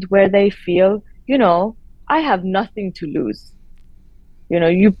point where they feel, I have nothing to lose.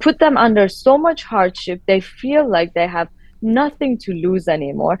 You put them under so much hardship, they feel like they have nothing to lose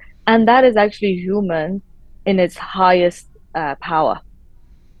anymore. And that is actually human in its highest power,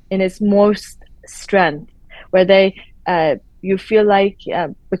 in its most strength, where you feel like,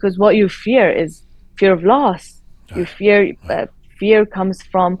 because what you fear is fear of loss. You fear comes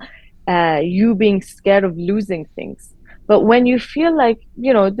from you being scared of losing things. But when you feel like,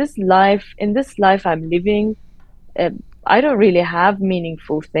 in this life I'm living, I don't really have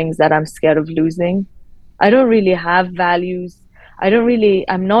meaningful things that I'm scared of losing. I don't really have values.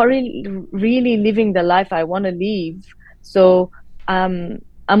 I'm not really living the life I want to live. So I'm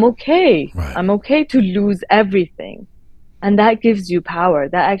okay. Right. I'm okay to lose everything. And that gives you power.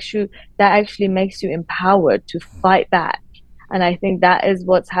 That actually makes you empowered to fight back. And I think that is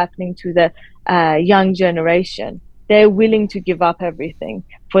what's happening to the young generation. They're willing to give up everything.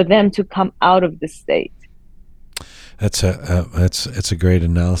 for them to come out of the state. That's it's a great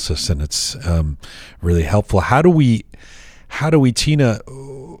analysis, and it's really helpful. How do we, Tina?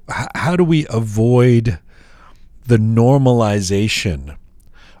 How do we avoid the normalization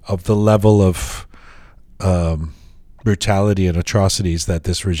of the level of brutality and atrocities that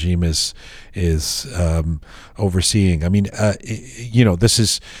this regime is overseeing? I mean, this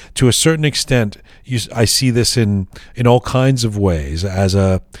is, to a certain extent, I see this in all kinds of ways. As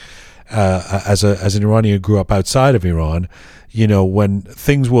an Iranian who grew up outside of Iran, when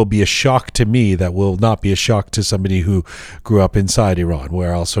things will be a shock to me that will not be a shock to somebody who grew up inside Iran,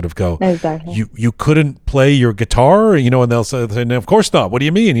 where I'll sort of go, exactly. You couldn't play your guitar, and they'll say, of course not. What do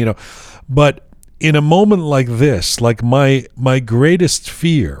you mean? But in a moment like this, like my greatest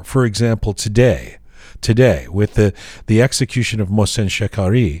fear, for example, today with the execution of Mohsen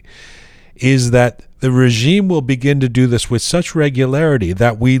Shekari, is that the regime will begin to do this with such regularity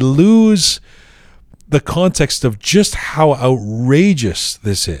that we lose the context of just how outrageous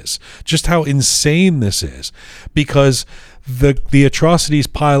this is, just how insane this is, because the atrocities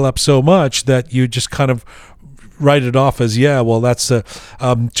pile up so much that you just kind of write it off as, that's to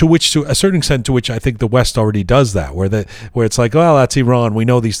a certain extent, to which I think the West already does that, where it's like, well, that's Iran, we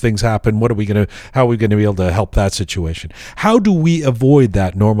know these things happen, how are we going to be able to help that situation? How do we avoid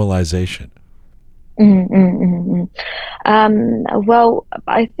that normalization? Well,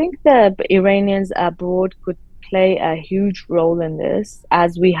 I think the Iranians abroad could play a huge role in this,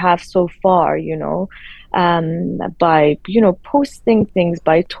 as we have so far, by, posting things,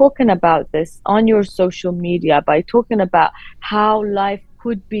 by talking about this on your social media, by talking about how life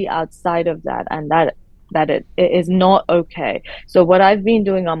could be outside of that, and that it is not okay. So what I've been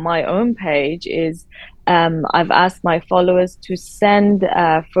doing on my own page is I've asked my followers to send,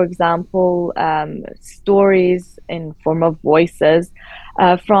 for example, stories in form of voices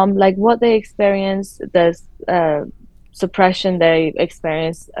from like what they experience, the suppression they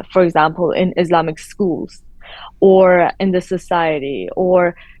experience, for example, in Islamic schools or in the society,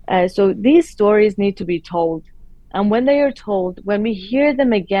 or so these stories need to be told. And when they are told, when we hear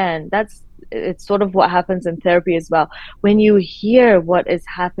them again, it's sort of what happens in therapy as well. When you hear what is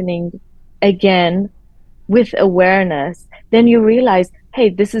happening again with awareness, then you realize, hey,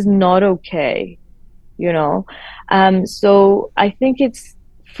 this is not okay, so I think it's,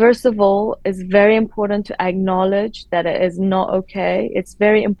 first of all, it's very important to acknowledge that it is not okay. It's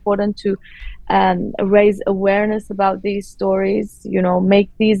very important to raise awareness about these stories, make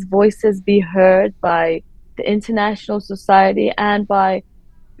these voices be heard by the international society and by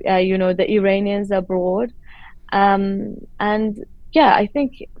the Iranians abroad. And I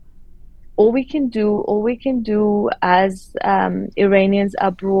think all we can do as Iranians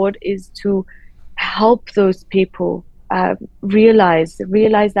abroad is to help those people realize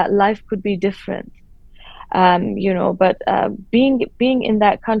that life could be different. But being in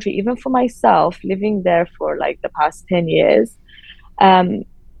that country, even for myself, living there for like the past 10 years,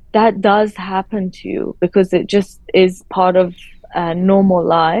 that does happen to you because it just is part of normal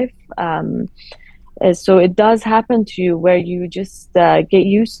life. So it does happen to you where you just get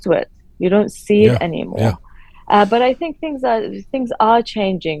used to it. You don't see it anymore. Yeah. But I think things are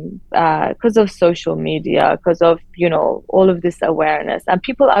changing because of social media, because of all of this awareness, and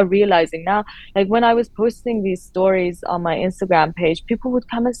people are realizing now. Like when I was posting these stories on my Instagram page, people would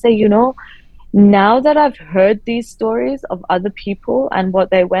come and say, now that I've heard these stories of other people and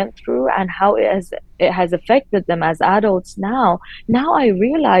what they went through and how it has affected them as adults, now I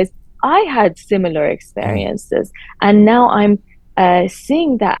realize I had similar experiences, and now I'm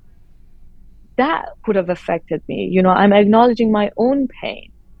seeing that could have affected me. I'm acknowledging my own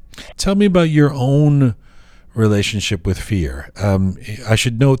pain. Tell me about your own relationship with fear. I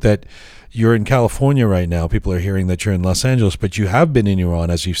should note that you're in California right now. People are hearing that you're in Los Angeles, but you have been in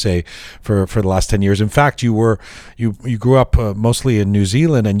Iran, as you say, for the last 10 years. In fact, you grew up mostly in New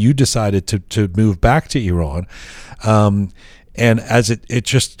Zealand, and you decided to move back to Iran. And as it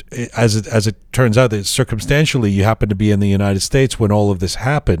turns out, that circumstantially you happened to be in the United States when all of this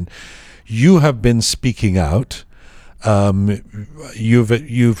happened. You have been speaking out. You've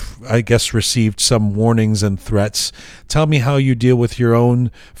I guess received some warnings and threats. Tell me how you deal with your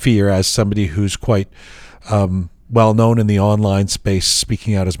own fear as somebody who's quite well known in the online space,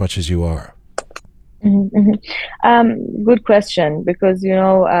 speaking out as much as you are. Good question, because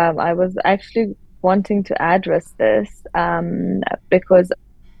I was actually wanting to address this because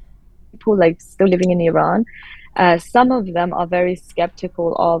people like still living in Iran. Some of them are very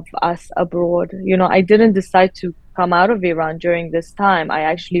skeptical of us abroad. I didn't decide to come out of Iran during this time. I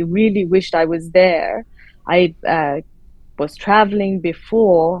actually really wished I was there. I was traveling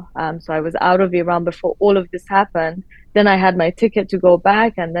before, so I was out of Iran before all of this happened. Then I had my ticket to go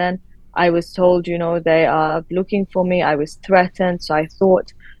back, and then I was told, they are looking for me. I was threatened, so I thought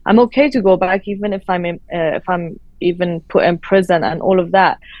I'm okay to go back, even if I'm even put in prison and all of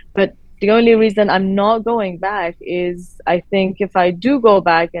that. But the only reason I'm not going back is I think if I do go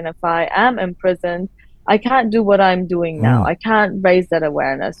back and if I am imprisoned, I can't do what I'm doing now. I can't raise that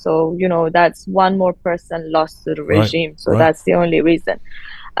awareness. So, that's one more person lost to the regime. So that's the only reason.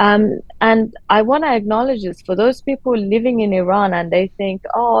 And I want to acknowledge this for those people living in Iran and they think,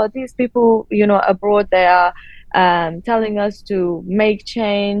 oh, these people, abroad, they are telling us to make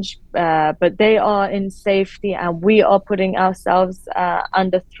change, but they are in safety and we are putting ourselves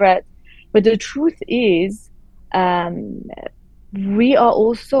under threat. But the truth is, we are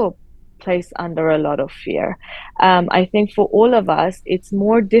also placed under a lot of fear. I think for all of us, it's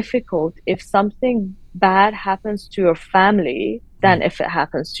more difficult if something bad happens to your family than if it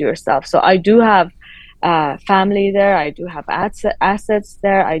happens to yourself. So I do have family there. I do have assets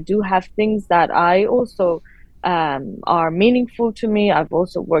there. I do have things that I also are meaningful to me. I've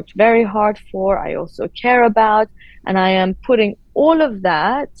also worked very hard for. I also care about. And I am putting all of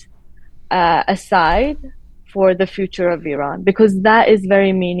that aside for the future of Iran, because that is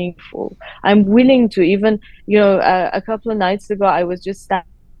very meaningful. I'm willing to even, a couple of nights ago, I was just standing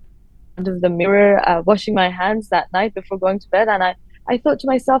in front of the mirror, washing my hands that night before going to bed. And I thought to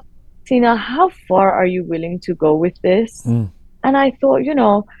myself, Tina, how far are you willing to go with this? And I thought,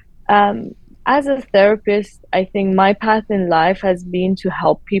 as a therapist, I think my path in life has been to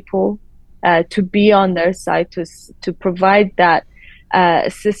help people, to be on their side, to provide that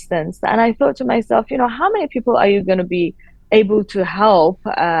assistance. And I thought to myself, how many people are you going to be able to help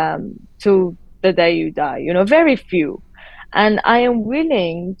to the day you die? Very few. And I am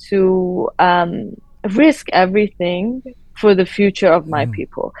willing to risk everything for the future of my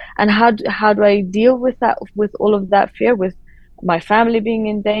people. And how do I deal with that, with all of that fear, with my family being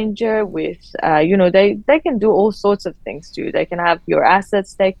in danger, with they can do all sorts of things to you. They can have your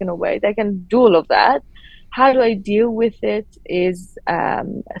assets taken away. They can do all of that. How do I deal with it is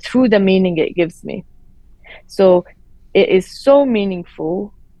through the meaning it gives me. So it is so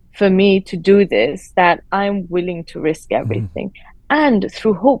meaningful for me to do this that I'm willing to risk everything. And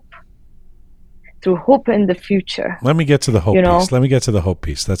through hope in the future. Let me get to the hope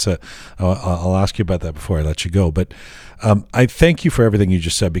piece. I'll ask you about that before I let you go. But I thank you for everything you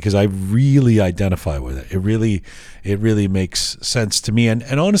just said, because I really identify with it. It really makes sense to me.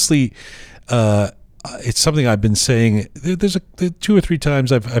 And honestly, it's something I've been saying. There's 2 or 3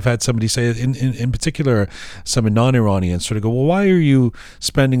 times I've had somebody say it, in particular, some non-Iranians sort of go, well, why are you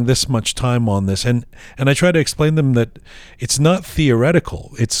spending this much time on this? And I try to explain them that it's not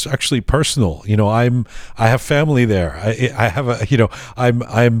theoretical. It's actually personal. I have family there. I have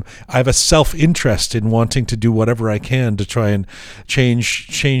I have a self-interest in wanting to do whatever I can to try and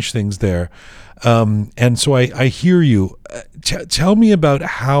change things there. And so I hear you. Tell me about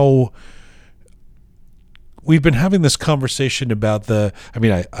how. We've been having this conversation about I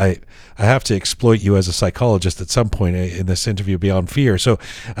have to exploit you as a psychologist at some point in this interview, Beyond Fear. So,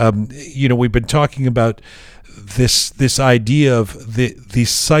 we've been talking about this idea of the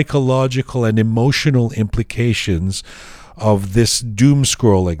psychological and emotional implications of this doom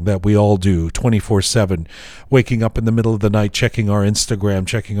scrolling that we all do 24/7, waking up in the middle of the night, checking our Instagram,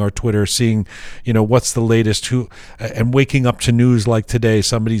 checking our Twitter, seeing, what's the latest, and waking up to news like today,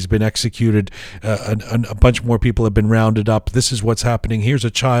 somebody's been executed, a bunch more people have been rounded up. This is what's happening. Here's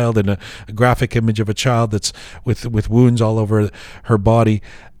a child, and a graphic image of a child that's with wounds all over her body.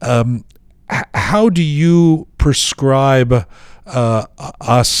 How do you prescribe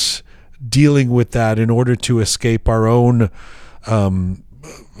us dealing with that in order to escape our own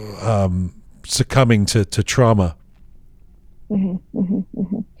succumbing to trauma?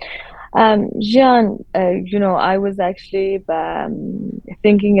 Jian, I was actually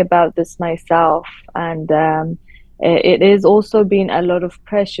thinking about this myself, and it has also been a lot of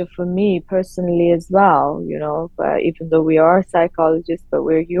pressure for me personally as well, even though we are psychologists, but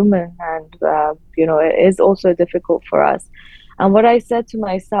we're human, and it is also difficult for us. And what I said to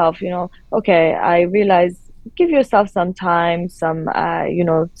myself, okay, I realize, give yourself some time, some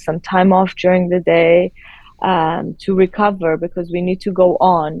time off during the day to recover, because we need to go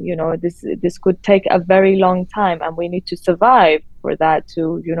on. This could take a very long time, and we need to survive for that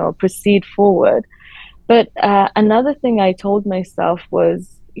to, proceed forward. But another thing I told myself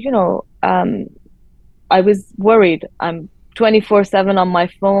was, I was worried. I'm 24/7 on my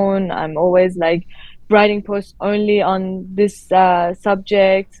phone. I'm always writing posts only on this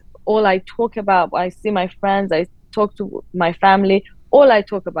subject. All I talk about, I see my friends, I talk to my family, all I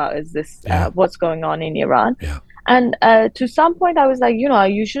talk about is this, what's going on in Iran. Yeah. And to some point, I was like,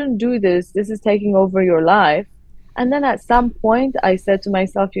 you shouldn't do this. This is taking over your life. And then at some point, I said to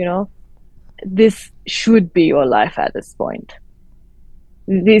myself, this should be your life at this point.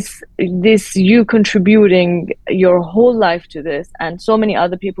 This you contributing your whole life to this, and so many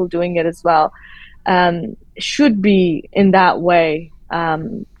other people doing it as well, should be in that way,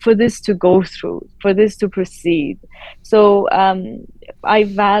 for this to go through, for this to proceed. So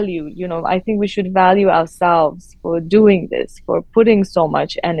I think we should value ourselves for doing this, for putting so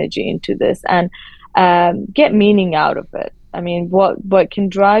much energy into this, and get meaning out of it. I mean, what can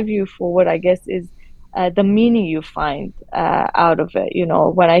drive you forward, I guess, is the meaning you find out of it.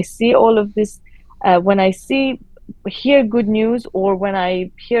 When I see all of this, when I hear good news, or when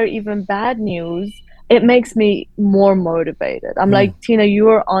I hear even bad news, it makes me more motivated. I'm like, Tina, you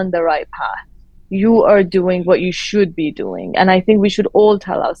are on the right path. You are doing what you should be doing. And I think we should all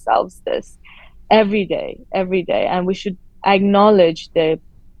tell ourselves this every day. And we should acknowledge the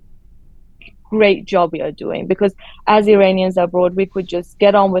great job we are doing, because as Iranians abroad, we could just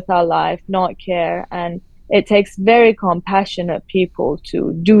get on with our life, not care. And it takes very compassionate people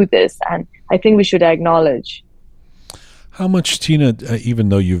to do this. And I think we should acknowledge. How much, Tina, even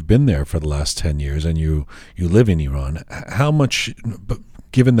though you've been there for the last 10 years and you live in Iran, how much,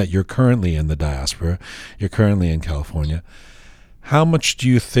 given that you're currently in the diaspora, you're currently in California, how much do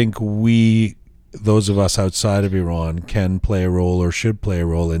you think those of us outside of Iran, can play a role or should play a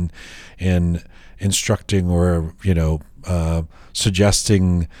role in instructing or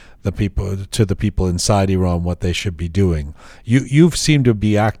suggesting the people inside Iran what they should be doing? You've seemed to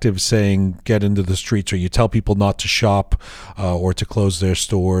be active, saying get into the streets, or you tell people not to shop or to close their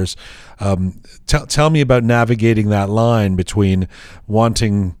stores. Tell me about navigating that line between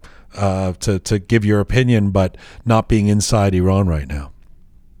wanting to give your opinion but not being inside Iran right now.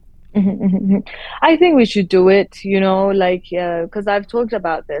 I think we should do it, because I've talked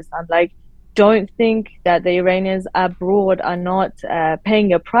about this. I'm like, don't think that the Iranians abroad are not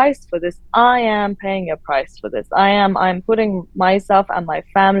paying a price for this. I am paying a price for this. I'm putting myself and my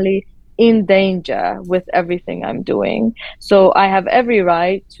family in danger with everything I'm doing. So I have every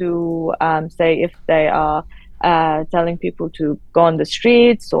right to say if they are telling people to go on the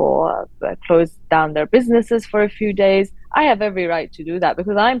streets or close down their businesses for a few days. I have every right to do that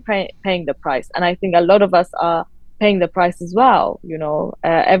because I'm paying the price. And I think a lot of us are paying the price as well.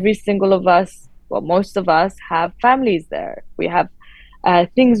 Every single of us, well, most of us have families there. We have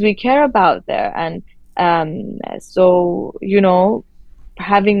things we care about there. And so,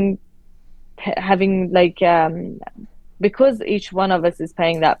 having because each one of us is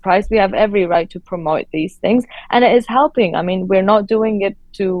paying that price, we have every right to promote these things. And it is helping. I mean, we're not doing it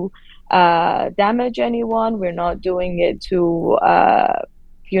to damage anyone. We're not doing it to,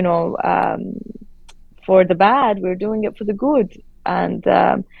 for the bad. We're doing it for the good. And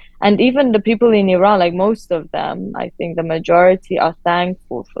even the people in Iran, like most of them, I think the majority are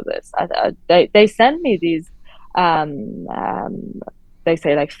thankful for this. They send me these, they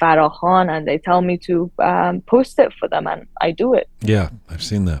say like Farah Khan, and they tell me to post it for them, and I do it. Yeah, I've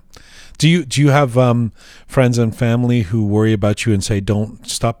seen that. Do you have friends and family who worry about you and say, don't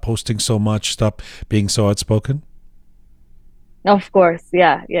stop posting so much, stop being so outspoken? Of course,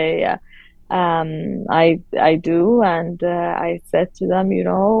 yeah. I do, and I said to them,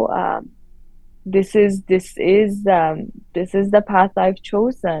 this is the path I've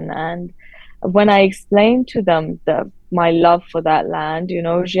chosen. And when I explained to them my love for that land,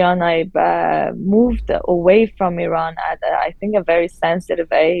 Jian, I moved away from Iran at I think a very sensitive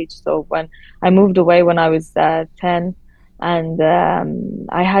age. So when I moved away when I was 10, and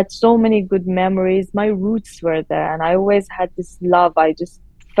I had so many good memories. My roots were there, and I always had this love. I just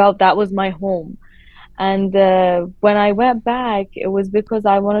felt that was my home. And when I went back, it was because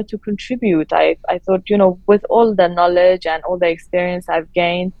I wanted to contribute. I thought, with all the knowledge and all the experience I've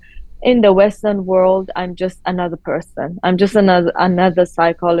gained in the Western world, I'm just another person. I'm just another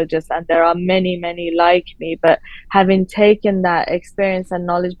psychologist, and there are many, many like me. But having taken that experience and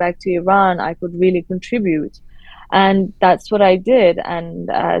knowledge back to Iran, I could really contribute. And that's what I did. And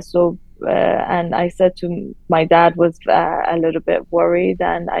and I said to my dad was a little bit worried,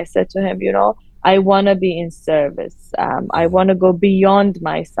 and I said to him, I want to be in service. I want to go beyond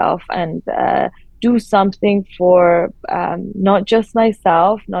myself and do something for not just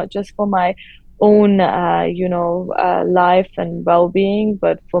myself, not just for my own, life and well-being,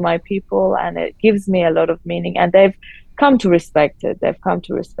 but for my people. And it gives me a lot of meaning. And they've come to respect it. They've come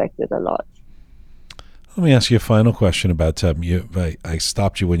to respect it a lot. Let me ask you a final question about I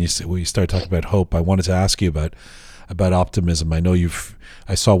stopped you when you started talking about hope. I wanted to ask you about optimism. I know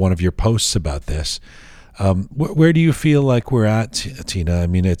I saw one of your posts about this. Where do you feel like we're at, Tina? I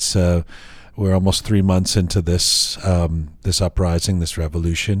mean, it's we're almost 3 months into this uprising, this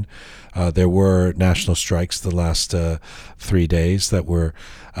revolution. There were national strikes the last 3 days that were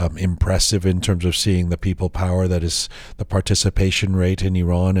impressive in terms of seeing the people power that is the participation rate in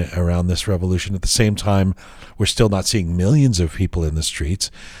Iran around this revolution. At the same time, we're still not seeing millions of people in the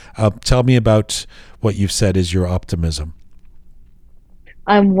streets. Tell me about what you've said is your optimism.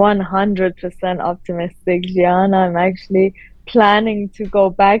 I'm 100% optimistic, Gian. I'm actually planning to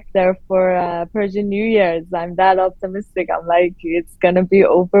go back there for Persian New Year's. I'm that optimistic. I'm like, it's gonna be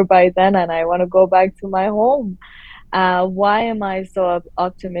over by then, and I want to go back to my home. Why am I so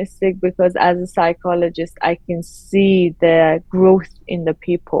optimistic? Because as a psychologist, I can see the growth in the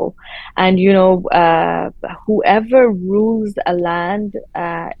people, and whoever rules a land,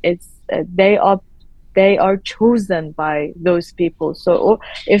 they are chosen by those people. So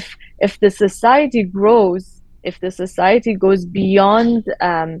if the society grows, if the society goes beyond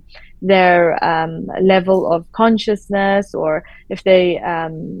their level of consciousness, or if they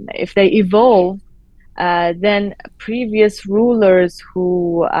evolve, then previous rulers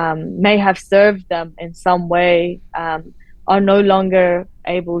who may have served them in some way are no longer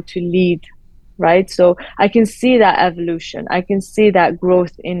able to lead. Right? So I can see that evolution. I can see that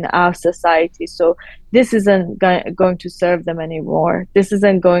growth in our society. So this isn't going to serve them anymore. This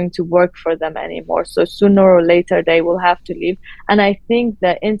isn't going to work for them anymore. So sooner or later, they will have to leave. And I think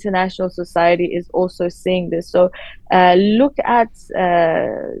that international society is also seeing this. So look at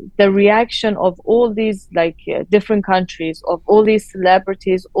the reaction of all these different countries, of all these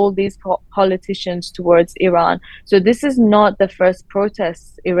celebrities, all these politicians towards Iran. So this is not the first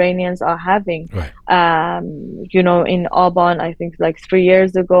protests Iranians are having. Right. In Aban, I think 3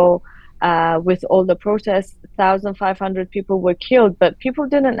 years ago, with all the protests, 1,500 people were killed, but people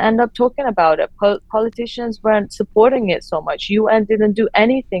didn't end up talking about it. Politicians weren't supporting it so much. UN didn't do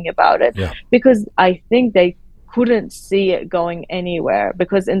anything about it, because I think they couldn't see it going anywhere.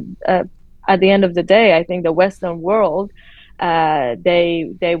 Because at the end of the day, I think the Western world,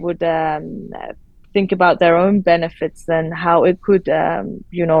 they would think about their own benefits and how it could,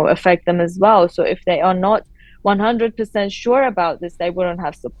 affect them as well. So if they are not 100% sure about this, they wouldn't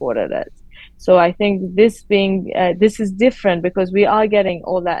have supported it. So I think this is different, because we are getting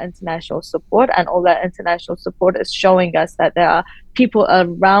all that international support, and all that international support is showing us that there are people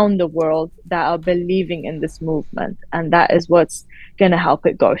around the world that are believing in this movement, and that is what's going to help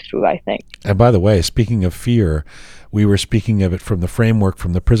it go through, I think. And by the way, speaking of fear, we were speaking of it from the framework,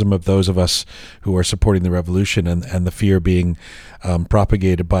 from the prism of those of us who are supporting the revolution, and the fear being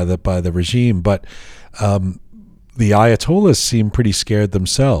propagated by the regime. But the Ayatollahs seem pretty scared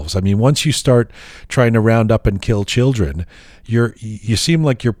themselves. I mean, once you start trying to round up and kill children, you seem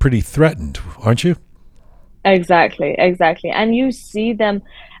like you're pretty threatened, aren't you? Exactly. And you see them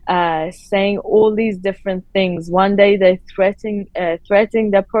saying all these different things. One day they're threatening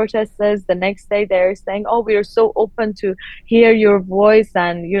the protesters. The next day they're saying, "Oh, we are so open to hear your voice,"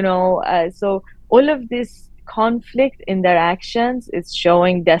 and so all of this conflict in their actions is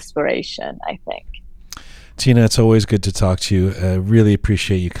showing desperation, I think. Tina, it's always good to talk to you. I really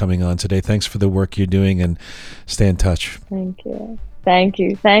appreciate you coming on today. Thanks for the work you're doing, and stay in touch. Thank you,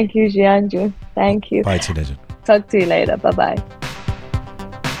 Jianju. Thank you. Bye, Tina. Talk to you later. Bye-bye.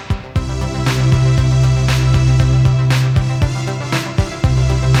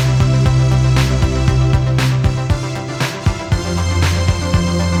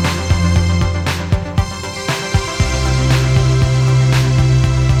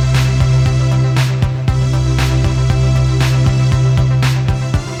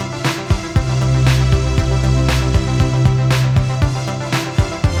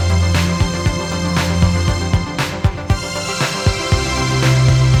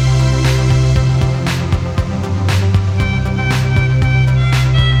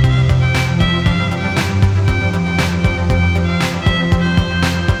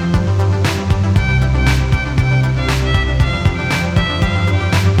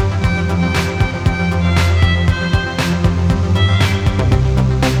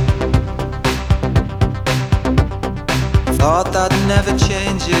 Thought that never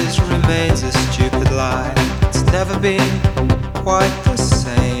changes remains a stupid lie. It's never been quite the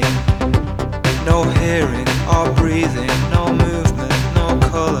same. No hearing or breathing, no movement, no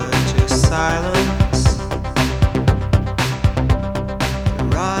color, just silence.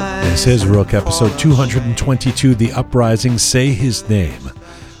 This is Rook, episode 222, The Uprising. Say his name,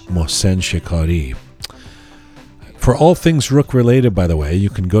 Mohsen Shekari. For all things Rook related, by the way,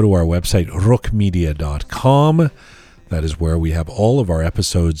 you can go to our website, rookmedia.com. That is where we have all of our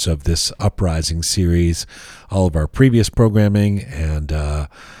episodes of this Uprising series, all of our previous programming, and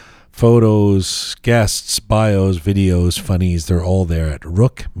photos, guests, bios, videos, funnies. They're all there at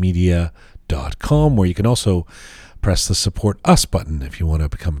rookmedia.com, where you can also press the Support Us button if you want to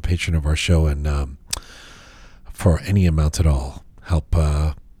become a patron of our show, and for any amount at all, help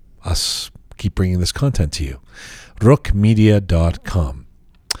us keep bringing this content to you. rookmedia.com.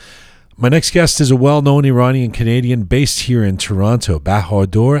 My next guest is a well-known Iranian Canadian based here in Toronto.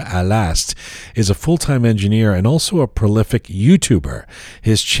 Bahadur Alast is a full-time engineer and also a prolific YouTuber.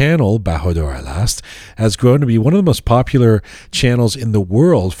 His channel, Bahadur Alast, has grown to be one of the most popular channels in the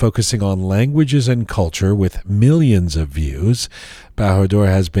world, focusing on languages and culture with millions of views. Bahadur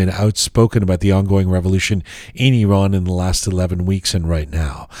has been outspoken about the ongoing revolution in Iran in the last 11 weeks and right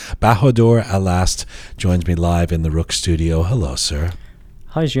now. Bahadur Alast joins me live in the Rook studio. Hello, sir.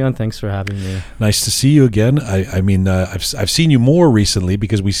 Hi, Gian. Thanks for having me. Nice to see you again. I've seen you more recently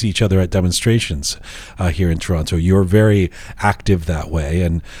because we see each other at demonstrations here in Toronto. You're very active that way,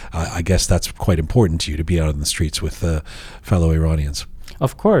 and I guess that's quite important to you to be out in the streets with fellow Iranians.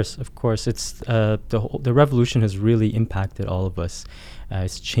 Of course. It's the revolution has really impacted all of us.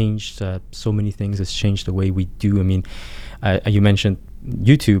 It's changed so many things. It's changed the way we do. I mean, you mentioned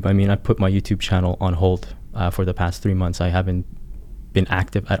YouTube. I mean, I put my YouTube channel on hold for the past 3 months. I haven't been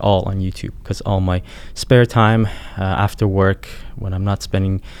active at all on YouTube because all my spare time after work, when I'm not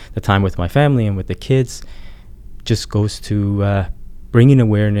spending the time with my family and with the kids, just goes to bringing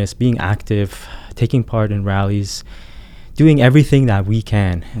awareness, being active, taking part in rallies, doing everything that we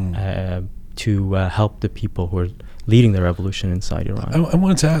can to help the people who are leading the revolution inside Iran. I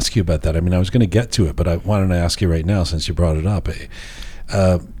wanted to ask you about that. I mean, I was going to get to it, but I wanted to ask you right now since you brought it up.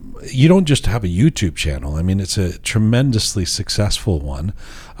 You don't just have a YouTube channel. I mean, it's a tremendously successful one.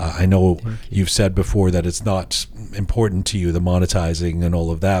 I know you've said before that it's not important to you, the monetizing and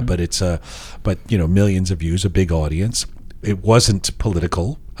all of that, but it's but you know, millions of views, a big audience. It wasn't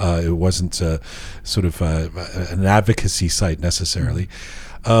political. It wasn't sort of an advocacy site necessarily.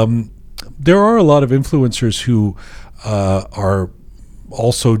 There are a lot of influencers who are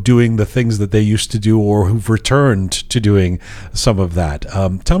also doing the things that they used to do or who've returned to doing some of that.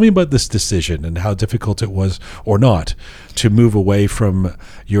 Tell me about this decision and how difficult it was or not to move away from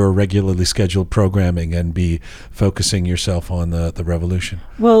your regularly scheduled programming and be focusing yourself on the revolution.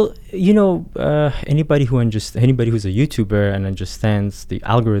 Well, you know, anybody who's a YouTuber and understands the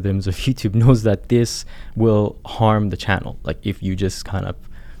algorithms of YouTube knows that this will harm the channel. Like if you just kind of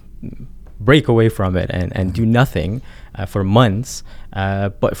break away from it and do nothing for months.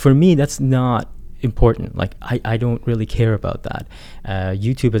 But for me, that's not important. Like I don't really care about that.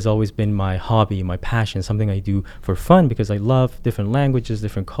 YouTube has always been my hobby, my passion, something I do for fun because I love different languages,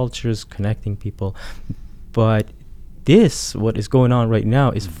 different cultures, connecting people. But what is going on right now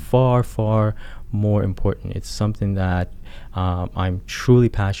is far, far more important. It's something that I'm truly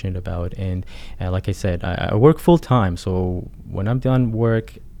passionate about. And like I said, I work full time. So when I'm done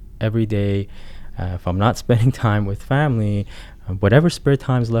work every day, if I'm not spending time with family, whatever spare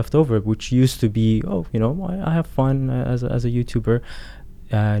time is left over, which used to be, I have fun as a YouTuber,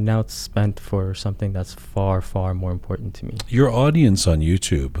 now it's spent for something that's far, far more important to me. Your audience on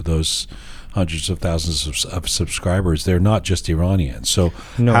YouTube, those hundreds of thousands of subscribers, they're not just Iranians. So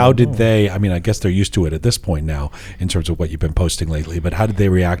how did they, I mean, I guess they're used to it at this point now in terms of what you've been posting lately, but how did they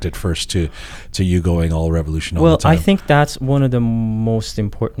react at first to you going all revolution all the time? Well, I think that's one of the most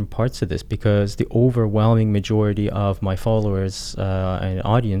important parts of this because the overwhelming majority of my followers and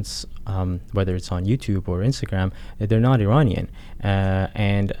audience, whether it's on YouTube or Instagram, they're not Iranian.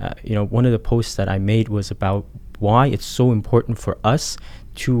 One of the posts that I made was about why it's so important for us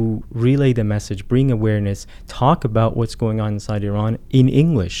to relay the message, bring awareness, talk about what's going on inside Iran in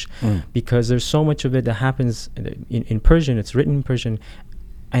English, because there's so much of it that happens in Persian. It's written in Persian,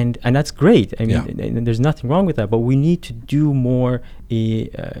 and that's great. I mean, and there's nothing wrong with that. But we need to do more. We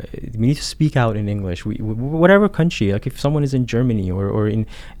need to speak out in English. Whatever country, like if someone is in Germany or in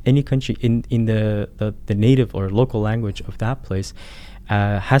any country in the native or local language of that place.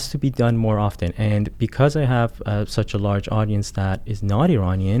 Has to be done more often. And because I have such a large audience that is not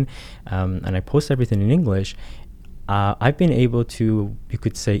Iranian, and I post everything in English, I've been able to, you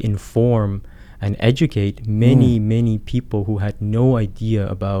could say, inform and educate many people who had no idea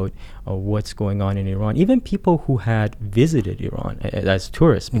about what's going on in Iran, even people who had visited Iran as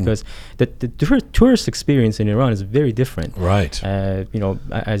tourists, because the tourist experience in Iran is very different. Right.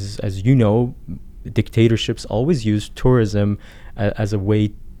 As you know, dictatorships always use tourism as a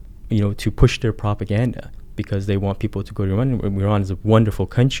way, to push their propaganda, because they want people to go to Iran. Iran is a wonderful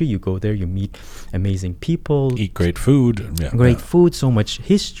country. You go there, you meet amazing people, Eat great food. Yeah, great food, so much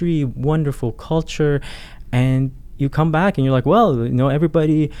history, wonderful culture, and you come back and you're like, well,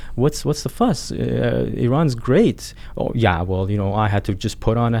 everybody, what's the fuss? Iran's great. Oh yeah, well, I had to just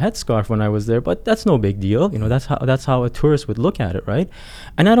put on a headscarf when I was there, but that's no big deal. That's how a tourist would look at it, right?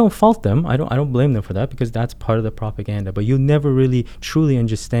 And I don't fault them. I don't blame them for that, because that's part of the propaganda. But you'll never really truly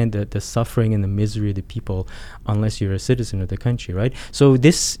understand the suffering and the misery of the people unless you're a citizen of the country, right? So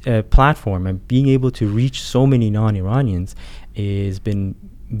this platform and being able to reach so many non-Iranians has been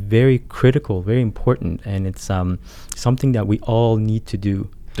very critical, very important, and it's something that we all need to do.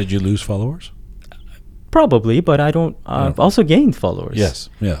 Did you lose followers? Probably, but I don't. I've also gained followers. Yes,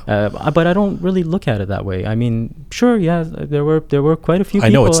 yeah. But I don't really look at it that way. I mean, sure, yeah, there were quite a few. I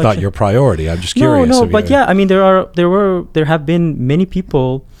know it's not your priority. I'm just curious. No, but yeah, I mean, there have been many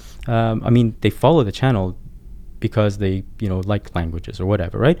people. I mean, they follow the channel because they like languages or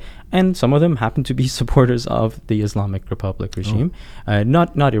whatever, right? And some of them happen to be supporters of the Islamic Republic regime,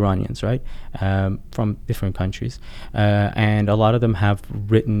 not Iranians, right? From different countries, and a lot of them have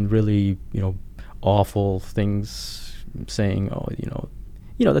written really awful things, saying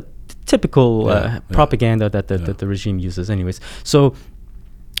the typical propaganda that the regime uses, anyways. So.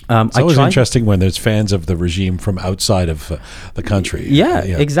 It's always interesting when there's fans of the regime from outside of the country. Yeah,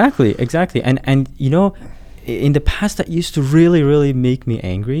 exactly, and in the past, that used to really, really make me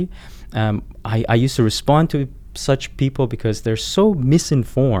angry. I used to respond to such people because they're so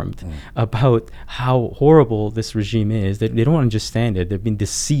misinformed about how horrible this regime is. They don't understand it. They've been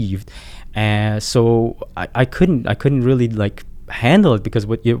deceived, so I couldn't really handle it, because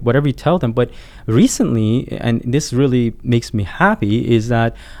whatever you tell them. But recently, and this really makes me happy, is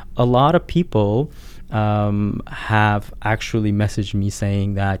that a lot of people have actually messaged me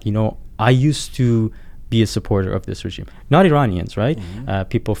saying that I used to be a supporter of this regime. Not Iranians, right? Mm-hmm.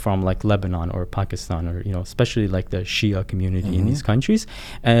 People from Lebanon or Pakistan, or especially the Shia community in these countries,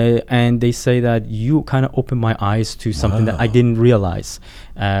 and they say that you kind of opened my eyes to something that I didn't realize,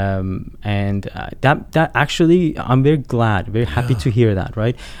 and that actually, I'm very glad, very happy to hear that,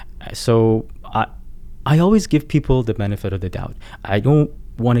 right? So I always give people the benefit of the doubt. I don't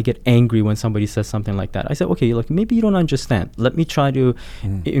want to get angry when somebody says something like that. I said, okay, look, maybe you don't understand. Let me try to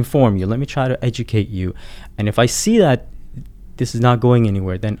inform you. Let me try to educate you. And if I see that this is not going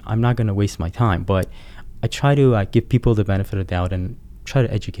anywhere, then I'm not going to waste my time. But I try to give people the benefit of the doubt and try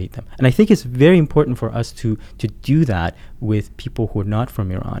to educate them. And I think it's very important for us to do that with people who are not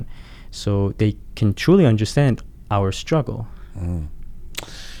from Iran, so they can truly understand our struggle.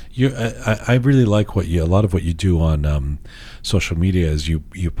 I really like a lot of what you do on social media is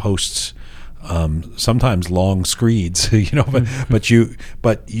you post sometimes long screeds,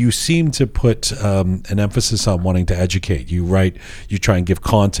 but you seem to put an emphasis on wanting to educate. You try and give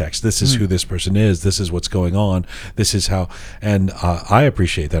context. This is who this person is. This is what's going on. This is how, and I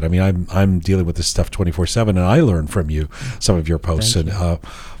appreciate that. I mean, I'm dealing with this stuff 24/7, and I learn from you some of your posts. Thank and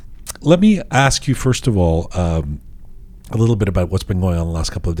let me ask you first of all. A little bit about what's been going on the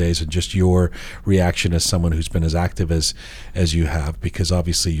last couple of days, and just your reaction as someone who's been as active as you have, because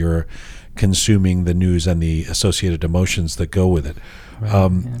obviously you're consuming the news and the associated emotions that go with it.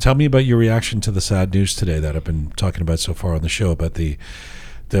 Right, Tell me about your reaction to the sad news today that I've been talking about so far on the show, about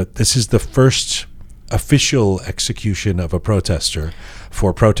this is the first official execution of a protester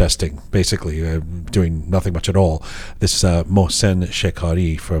for protesting, basically doing nothing much at all. This Mohsen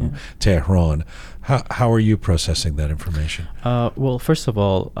Shekhari from Tehran. How are you processing that information? Well, first of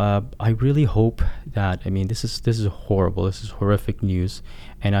all, I really hope that, this is horrible. This is horrific news,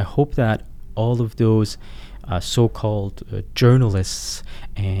 and I hope that all of those so-called journalists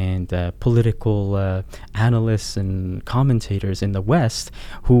and political analysts and commentators in the West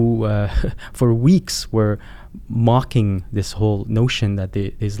who for weeks were mocking this whole notion that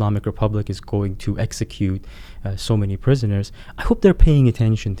the Islamic Republic is going to execute so many prisoners, I hope they're paying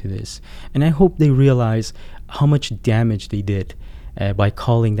attention to this, and I hope they realize how much damage they did by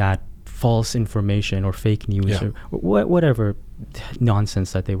calling that false information or fake news or whatever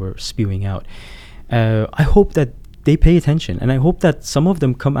nonsense that they were spewing out. I hope that they pay attention, and I hope that some of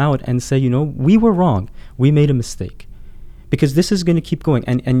them come out and say, we were wrong, we made a mistake, because this is going to keep going,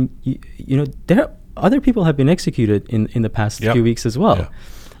 and there other people have been executed in the past few weeks as well.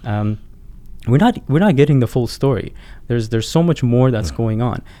 We're not getting the full story. There's so much more that's going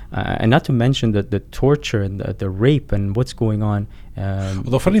on, and not to mention the torture and the rape and what's going on. Well,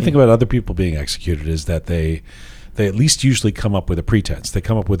 the funny thing about other people being executed is that they at least usually come up with a pretense. They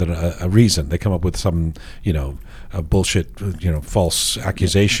come up with a reason. They come up with some a bullshit false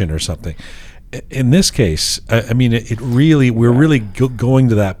accusation or something. in this case, I mean, it really, we're really going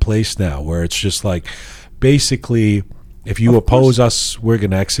to that place now where it's just like, basically, if you oppose us, we're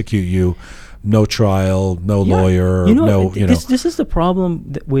going to execute you. No trial, no lawyer, This is the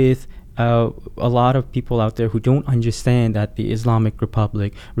problem with a lot of people out there who don't understand that the Islamic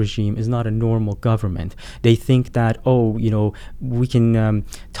Republic regime is not a normal government. They think that, we can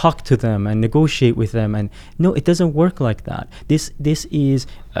talk to them and negotiate with them, and no, it doesn't work like that. This is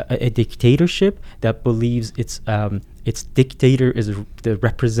a dictatorship that believes its dictator is the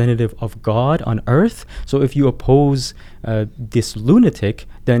representative of God on earth. So if you oppose this lunatic,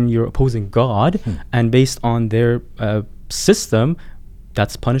 then you're opposing God, and based on their system,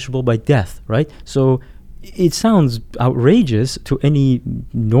 that's punishable by death, right? So it sounds outrageous to any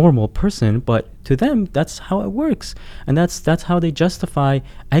normal person, but to them, that's how it works. And that's how they justify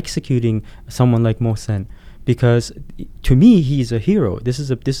executing someone like Mohsen. Because to me, he's a hero. This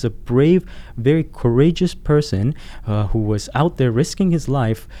is a brave, very courageous person who was out there risking his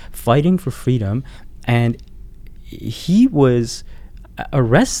life, fighting for freedom, and he was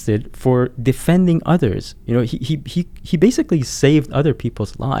arrested for defending others. He basically saved other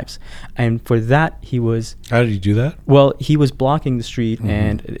people's lives, and for that he was. How did he do that? Well, he was blocking the street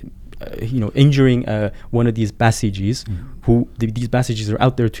and injuring one of these Basijis, who these Basijis are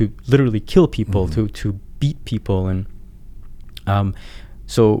out there to literally kill people, to beat people, and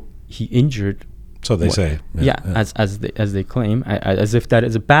so he injured. So they say, as they claim, as if that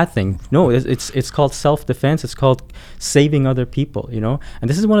is a bad thing. No, it's called self-defense. It's called saving other people. And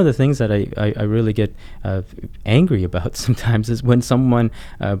this is one of the things that I really get angry about sometimes, is when someone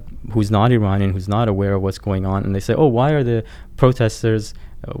who's not Iranian, who's not aware of what's going on, and they say, "Oh, why are the protesters?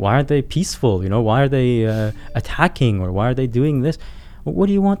 Why aren't they peaceful? Why are they attacking, or why are they doing this?" Well, what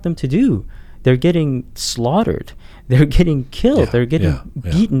do you want them to do? They're getting slaughtered. They're getting killed. They're getting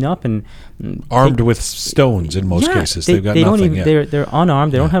beaten up and armed with stones in most cases. They've got nothing. They're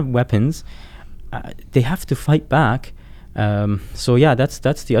unarmed. They don't have weapons. They have to fight back. So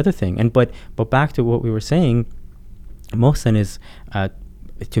that's the other thing. But back to what we were saying, Mohsen is,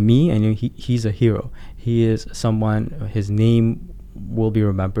 to me, and he's a hero. He is someone. His name will be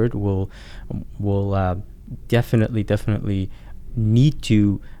remembered. Will definitely need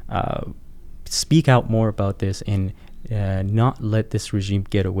to speak out more about this and not let this regime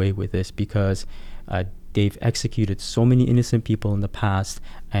get away with this, because they've executed so many innocent people in the past,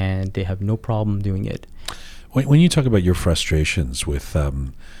 and they have no problem doing it. When you talk about your frustrations with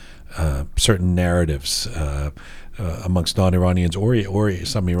certain narratives amongst non-Iranians or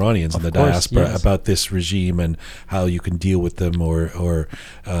some Iranians in the diaspora about this regime and how you can deal with them or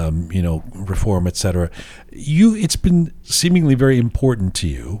reform, etc., it's been seemingly very important to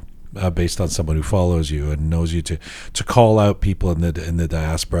you, based on someone who follows you and knows you, to call out people in the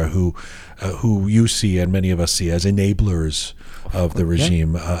diaspora who you see and many of us see as enablers of the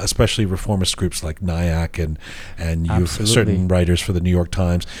regime, especially reformist groups like NIAC and certain writers for the New York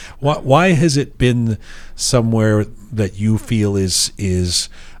Times. Why has it been somewhere that you feel is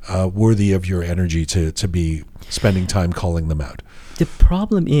worthy of your energy to be spending time calling them out? The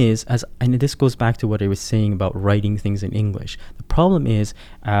problem is, and this goes back to what I was saying about writing things in English. The problem is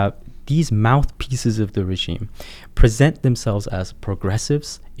these mouthpieces of the regime present themselves as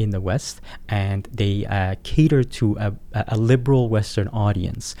progressives in the West, and they cater to a liberal Western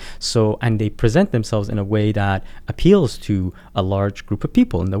audience. So, and they present themselves in a way that appeals to a large group of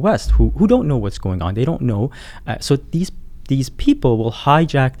people in the West who don't know what's going on. They don't know. So these people will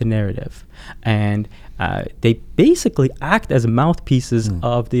hijack the narrative, and they basically act as mouthpieces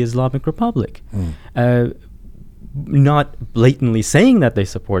of the Islamic Republic. Not blatantly saying that they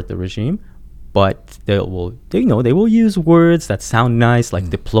support the regime, but they will use words that sound nice, like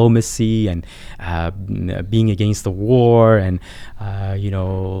diplomacy and being against the war, and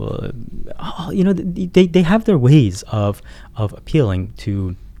they have their ways of appealing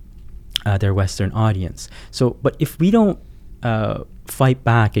to their Western audience. So, but if we don't fight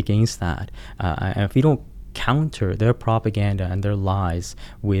back against that, and if we don't counter their propaganda and their lies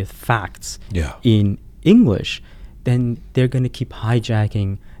with facts in English, then they're going to keep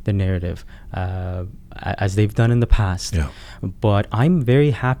hijacking the narrative as they've done in the past. But I'm very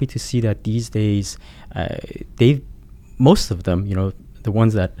happy to see that these days most of them, the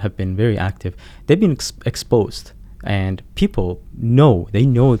ones that have been very active, they've been exposed, and people know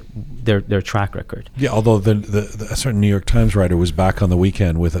their track record. Yeah, although a certain New York Times writer was back on the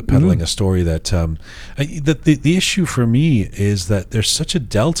weekend with peddling a story that the issue for me is that there's such a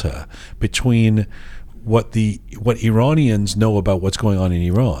delta between what Iranians know about what's going on in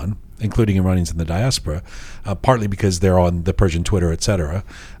Iran including Iranians in the diaspora, partly because they're on the Persian Twitter, etc.,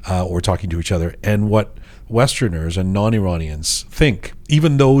 or talking to each other, and what Westerners and non-Iranians think,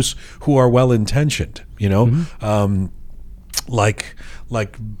 even those who are well-intentioned, like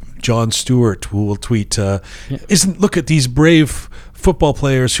Jon Stewart, who will tweet, look at these brave football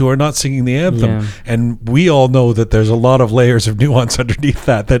players who are not singing the anthem. Yeah. And we all know that there's a lot of layers of nuance underneath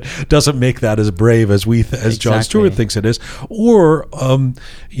that doesn't make that as brave as as Jon Stewart thinks it is. Or,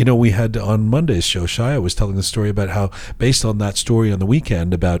 we had on Monday's show, Shaya was telling the story about how, based on that story on the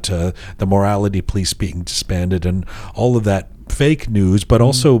weekend about the morality police being disbanded and all of that fake news, but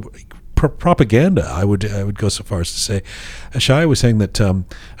also propaganda, I would go so far as to say. Shai was saying that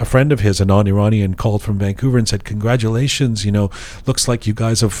a friend of his, a non-Iranian, called from Vancouver and said, "Congratulations, looks like you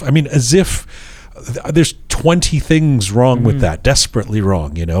guys have," as if there's 20 things wrong with that, desperately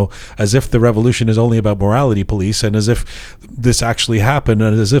wrong, as if the revolution is only about morality police, and as if this actually happened,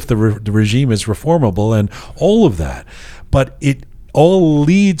 and as if the regime is reformable and all of that. But it all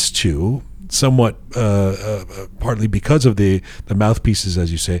leads to, somewhat partly because of the mouthpieces,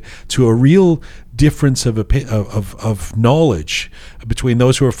 as you say, to a real difference of knowledge between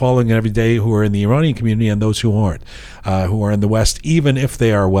those who are following it every day, who are in the Iranian community, and those who aren't, who are in the West, even if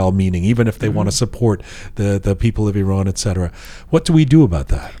they are well-meaning, even if they want to support the people of Iran, etc. What do we do about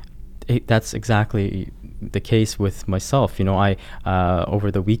that? That's exactly the case with myself. I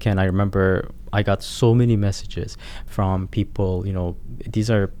over the weekend, I remember I got so many messages from people. These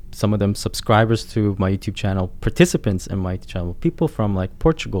are some of them subscribers to my YouTube channel, participants in my channel, people from like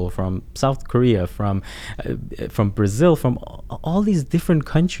Portugal, from South Korea, from Brazil, from all these different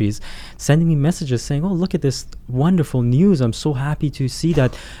countries, sending me messages saying, "Oh, look at this wonderful news! I'm so happy to see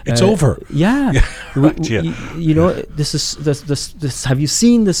that it's over." Yeah, this is this. Have you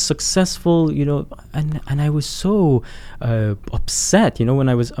seen this successful? And I was so upset. When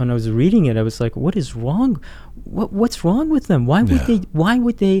I was reading it, I was like, "What is wrong? What's wrong with them? Why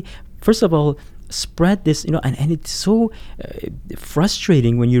would they first of all spread this, and it's so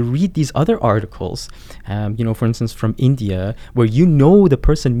frustrating when you read these other articles, for instance, from India, where the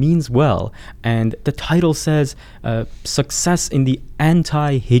person means well, and the title says success in the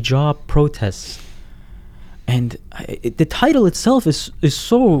anti-hijab protests. And the title itself is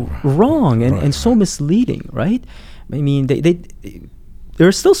so wrong and so misleading, right? I mean, there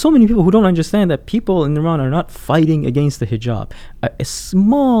are still so many people who don't understand that people in Iran are not fighting against the hijab. A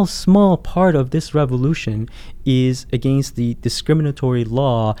small part of this revolution is against the discriminatory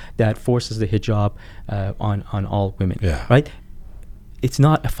law that forces the hijab on all women, right? It's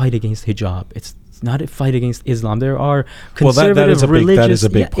not a fight against hijab. It's not a fight against Islam. There are conservative religious... that is a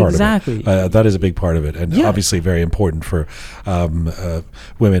big part exactly. of it. That is a big part of it, and obviously very important for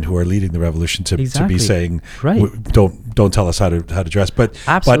women who are leading the revolution to be saying, don't tell us how to dress. But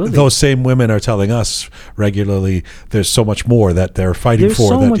those same women are telling us regularly there's so much more that they're fighting for.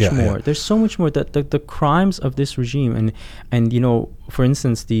 There's so much more that the crimes of this regime, and for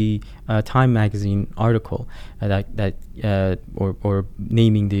instance, the Time magazine article or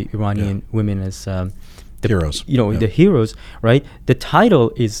naming the Iranian women as the heroes. The heroes, right? The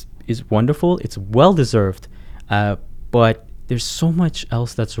title is wonderful. It's well deserved, but there's so much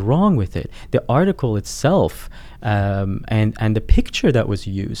else that's wrong with it. The article itself, and the picture that was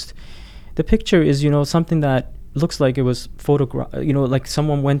used. The picture is something that looks like it was photographed. Like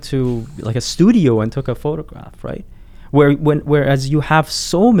someone went to like a studio and took a photograph, right? Whereas you have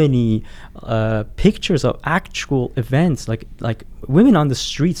so many pictures of actual events, like women on the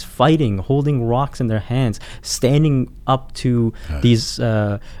streets fighting, holding rocks in their hands, standing up to these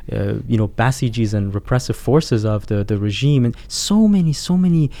Basijis and repressive forces of the regime, and so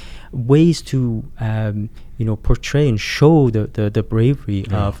many ways to portray and show the bravery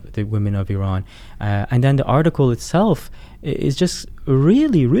of the women of Iran. And then the article itself is just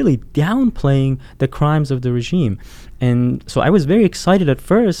really downplaying the crimes of the regime. And so I was very excited at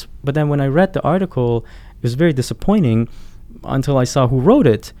first, but then when I read the article, it was very disappointing until I saw who wrote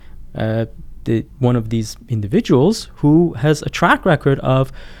it. One of these individuals who has a track record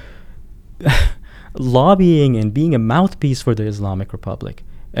of lobbying and being a mouthpiece for the Islamic Republic.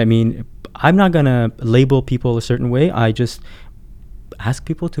 I mean, I'm not going to label people a certain way. I just ask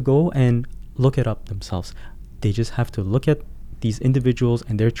people to go and look it up themselves. They just have to look at these individuals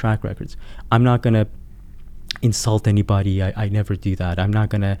and their track records. I'm not going to insult anybody. I never do that. I'm not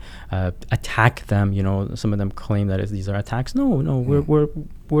going to attack them. Some of them claim that these are attacks. No,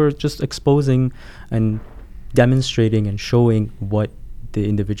 we're just exposing and demonstrating and showing what the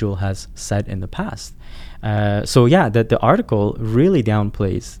individual has said in the past. The article really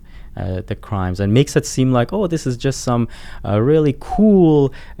downplays the crimes, and makes it seem like, oh, this is just some really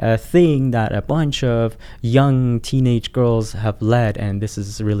cool thing that a bunch of young teenage girls have led, and this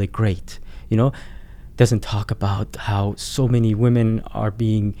is really great. Doesn't talk about how so many women are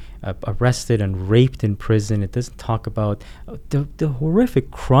being arrested and raped in prison. It doesn't talk about the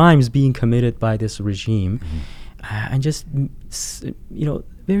horrific crimes being committed by this regime, and just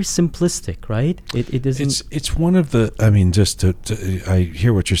very simplistic, right? It doesn't. It's one of the. I mean, just I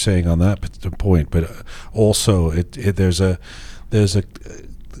hear what you're saying on that point, but also there's a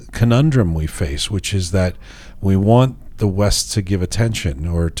conundrum we face, which is that we want the West to give attention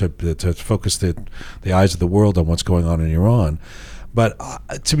or to focus the eyes of the world on what's going on in Iran. But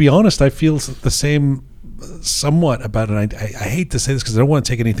to be honest, I feel the same somewhat about it. I hate to say this because I don't want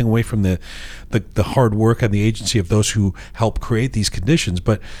to take anything away from the hard work and the agency of those who help create these conditions.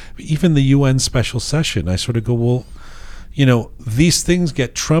 But even the UN special session, I sort of go, well, these things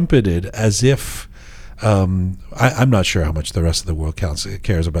get trumpeted as if I'm not sure how much the rest of the world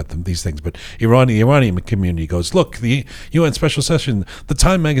cares about these things, but the Iranian community goes, look, the UN special session, the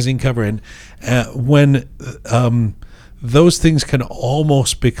Time magazine cover, and when those things can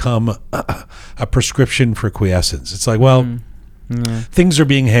almost become a prescription for quiescence. It's like, well, things are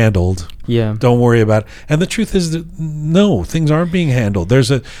being handled. Yeah. Don't worry about it. And the truth is that no, things aren't being handled.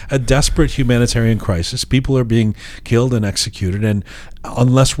 There's a desperate humanitarian crisis. People are being killed and executed. And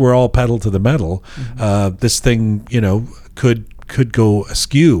unless we're all pedal to the metal, this thing, could go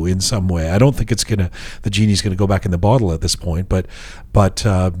askew in some way. I don't think the genie's gonna go back in the bottle at this point, but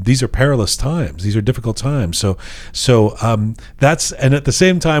these are perilous times. These are difficult times. So that's, and at the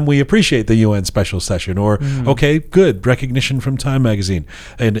same time we appreciate the UN special session, or okay, good recognition from Time magazine,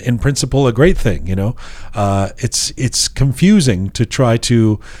 and in principle a great thing. It's confusing to try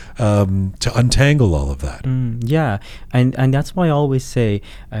to untangle all of that. Yeah, and that's why I always say,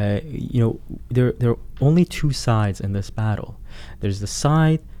 there are only two sides in this battle. There's the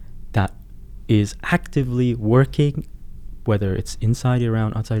side that is actively working, whether it's inside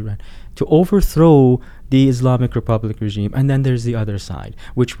Iran, outside Iran, to overthrow the Islamic Republic regime. And then there's the other side,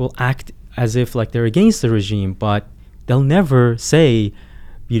 which will act as if like they're against the regime, but they'll never say,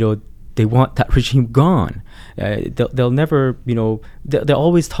 they want that regime gone. They'll never, they'll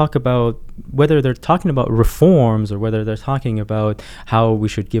always talk about, whether they're talking about reforms or whether they're talking about how we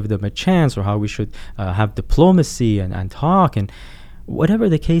should give them a chance or how we should have diplomacy and talk, and whatever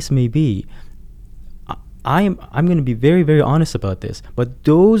the case may be. I'm going to be very, very honest about this, but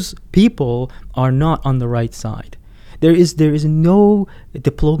those people are not on the right side. There is no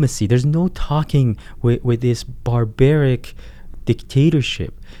diplomacy. There's no talking with this barbaric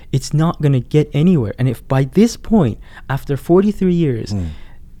dictatorship. It's not going to get anywhere. And if by this point, after 43 years,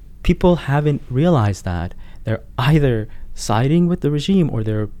 people haven't realized that, they're either siding with the regime or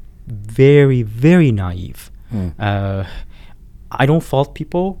they're very, very naive. I don't fault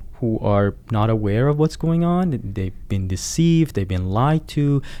people who are not aware of what's going on. They've been deceived, they've been lied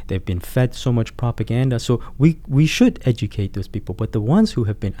to, they've been fed so much propaganda. So we should educate those people. But the ones who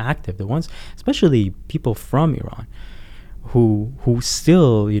have been active, the ones, especially people from Iran, who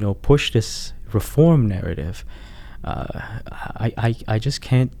still push this reform narrative, I just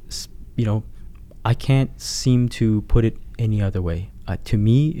can't I can't seem to put it any other way. To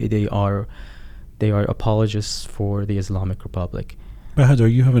me, they are apologists for the Islamic Republic.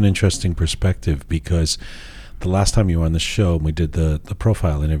 Bahadur, you have an interesting perspective, because the last time you were on the show and we did the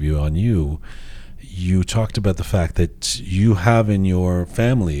profile interview on you talked about the fact that you have in your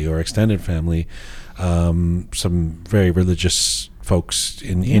family or extended family some very religious folks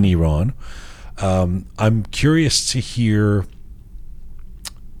in Iran. I'm curious to hear,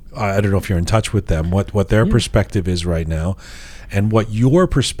 I don't know if you're in touch with them, what their perspective is right now, and what your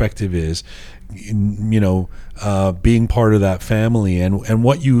perspective is, being part of that family, and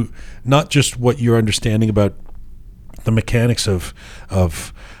what you, not just what you're understanding about the mechanics of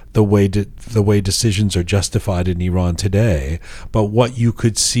the way decisions are justified in Iran today, but what you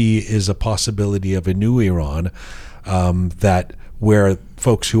could see is a possibility of a new Iran, that where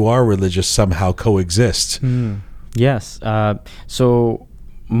folks who are religious somehow coexist. Yes. So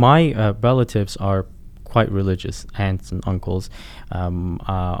my relatives are quite religious, aunts and uncles. On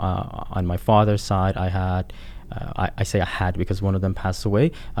my father's side, I had, I say I had because one of them passed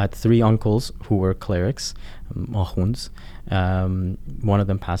away. I had 3 uncles who were clerics, mahuns. One of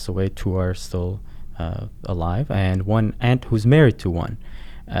them passed away, 2 are still alive, and one aunt who's married to one.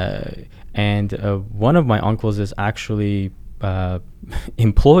 And one of my uncles is actually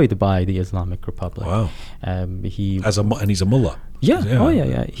employed by the Islamic Republic. Wow. And he's a mullah. Yeah. Oh,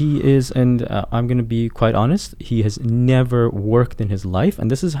 yeah. He is, and I'm going to be quite honest. He has never worked in his life, and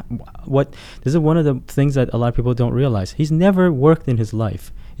this is one of the things that a lot of people don't realize. He's never worked in his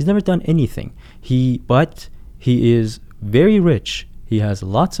life. He's never done anything. But he is very rich. He has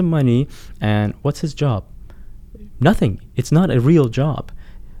lots of money, and what's his job? Nothing. It's not a real job.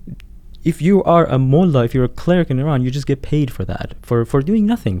 If you are a mullah, if you're a cleric in Iran, you just get paid for that, for doing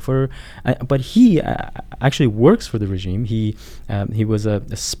nothing. But he actually works for the regime. He was a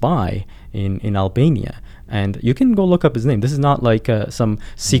spy in Albania, and you can go look up his name. This is not like some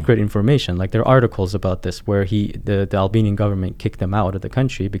secret information. Like, there are articles about this where the Albanian government kicked him out of the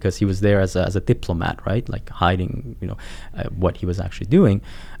country because he was there as a diplomat, right? Like, hiding, what he was actually doing,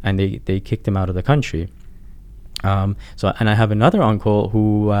 and they kicked him out of the country. And I have another uncle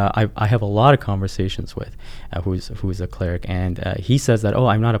who I have a lot of conversations with, who's a cleric, and he says that,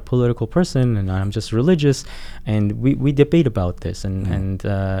 I'm not a political person and I'm just religious, and we debate about this, and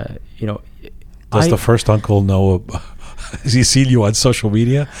Does the first uncle know? Has he seen you on social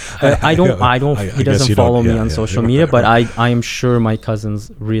media? I don't. He doesn't follow me on social media, but right. I am sure my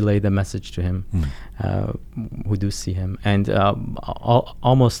cousins relay the message to him, who do see him, and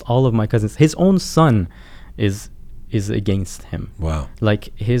almost all of my cousins. His own son is against him. Wow.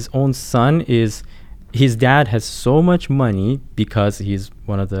 Like, his own son his dad has so much money because he's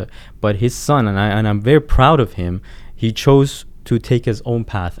but his son, and I'm very proud of him, he chose to take his own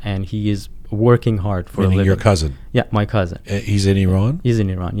path, and he is working hard for a living. Your cousin? Yeah, my cousin. He's in Iran? He's in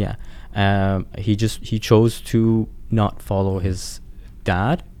Iran, yeah. He chose to not follow his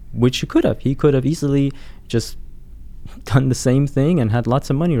dad, which he could have. He could have easily just done the same thing and had lots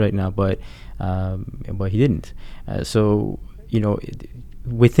of money right now, but he didn't. So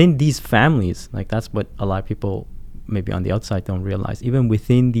within these families, like, that's what a lot of people maybe on the outside don't realize. Even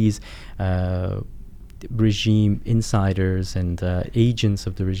within these regime insiders and agents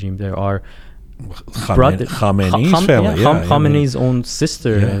of the regime, there are Khamenei's family, Khamenei's own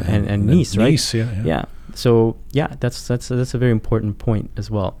sister and niece, right? Yeah. So that's a very important point as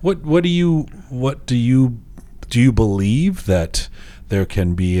well. What do you believe that there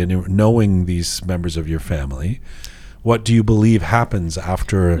can be, knowing these members of your family, what do you believe happens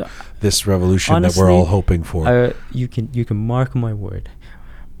after this revolution, honestly, that we're all hoping for? You can mark my word.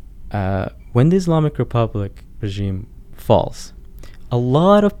 When the Islamic Republic regime falls, a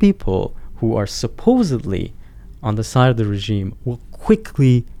lot of people who are supposedly on the side of the regime will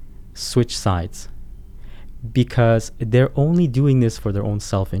quickly switch sides, because they're only doing this for their own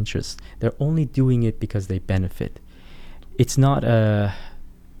self-interest. They're only doing it because they benefit. It's not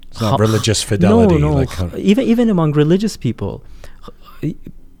religious fidelity. No. Even among religious people,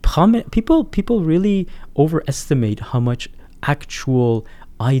 people really overestimate how much actual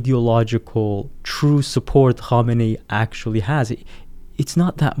ideological true support Khamenei actually has. It's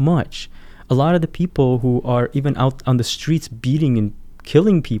not that much. A lot of the people who are even out on the streets beating and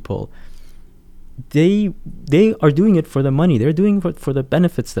killing people, they are doing it for the money. They're doing it for the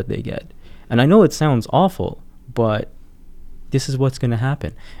benefits that they get. And I know it sounds awful, but this is what's going to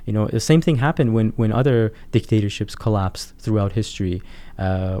happen. The same thing happened when other dictatorships collapsed throughout history,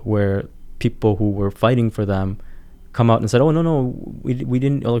 where people who were fighting for them come out and said, no, we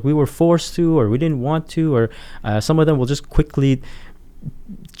didn't, like, we were forced to, or we didn't want to, or some of them will just quickly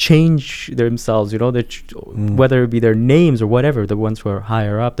change themselves, whether it be their names or whatever. The ones who are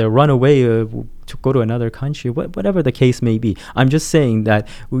higher up, they'll run away to go to another country, whatever the case may be. I'm just saying that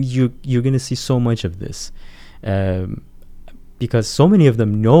you're going to see so much of this, because so many of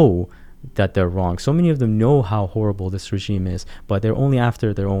them know that they're wrong. So many of them know how horrible this regime is, but they're only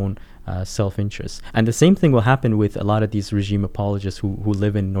after their own self-interest. And the same thing will happen with a lot of these regime apologists who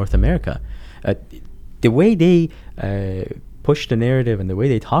live in North America. The way they push the narrative and the way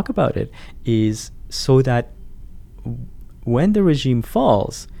they talk about it is so that when the regime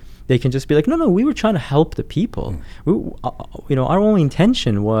falls, they can just be like, no, we were trying to help the people. Our only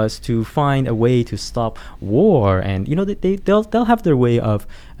intention was to find a way to stop war, and they'll have their way of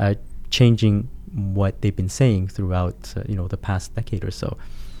changing what they've been saying throughout the past decade or so.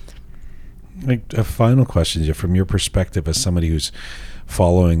 Like, a final question, from your perspective as somebody who's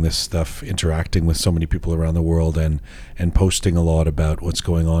following this stuff, interacting with so many people around the world, and posting a lot about what's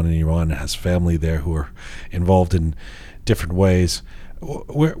going on in Iran, and has family there who are involved in different ways.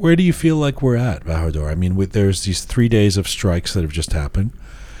 Where do you feel like we're at, Bahadur? I mean, there's these 3 days of strikes that have just happened.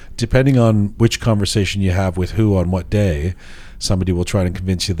 Depending on which conversation you have with who on what day, somebody will try to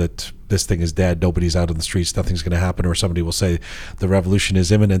convince you that this thing is dead, nobody's out in the streets, nothing's going to happen, or somebody will say the revolution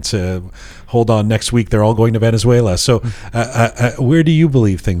is imminent, hold on, next week they're all going to Venezuela. So where do you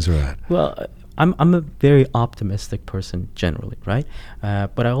believe things are at? Well, I'm a very optimistic person generally, right?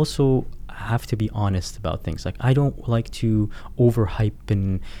 But I also have to be honest about things. Like, I don't like to overhype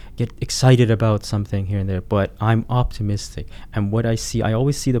and get excited about something here and there, but I'm optimistic. And what I see, I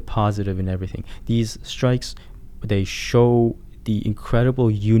always see the positive in everything. These strikes, they show the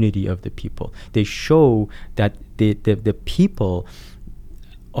incredible unity of the people. They show that the people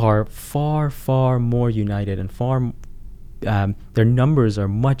are far, far more united and far their numbers are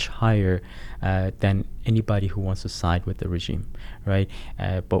much higher than anybody who wants to side with the regime, right?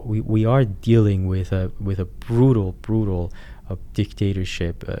 But we are dealing with a brutal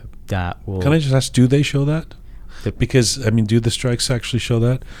dictatorship that will. Can I just ask? Do they show that? Because I mean, do the strikes actually show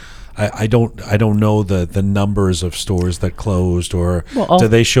that? I don't know the numbers of stores that closed, or do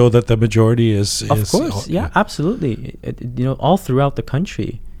they show that the majority is? Of course, yeah, absolutely. All throughout the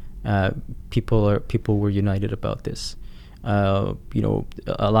country, people were united about this. A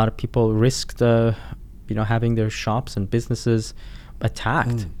lot of people risked, having their shops and businesses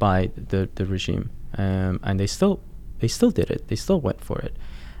attacked by the regime, and they still did it. They still went for it.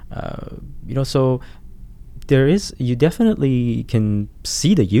 So you definitely can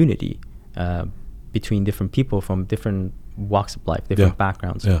see the unity between different people from different walks of life, different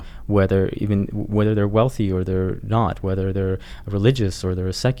backgrounds, whether they're wealthy or they're not, whether they're religious or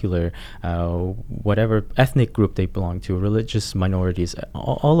they're secular, whatever ethnic group they belong to, religious minorities,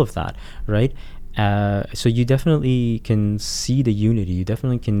 all of that, right? So you definitely can see the unity. You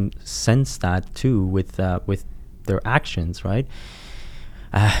definitely can sense that too with their actions, right?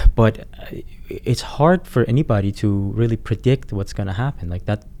 But it's hard for anybody to really predict what's going to happen. Like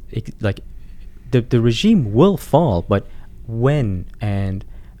that, the regime will fall, but when and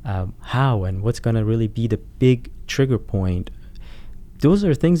how and what's going to really be the big trigger point, those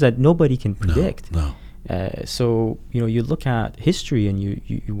are things that nobody can predict. No. So you look at history, and you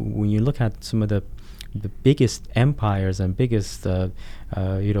when you look at some of the biggest empires and biggest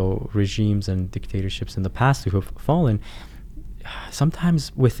regimes and dictatorships in the past who have fallen,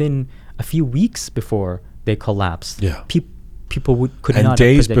 sometimes within a few weeks before they collapsed, people could and not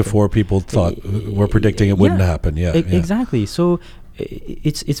days have predicted. Before people thought were predicting it wouldn't happen. Exactly. So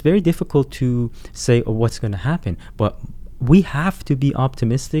it's very difficult to say what's going to happen, but we have to be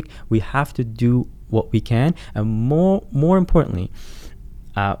optimistic. We have to do what we can, and more importantly,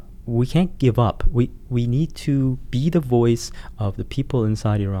 we can't give up. We need to be the voice of the people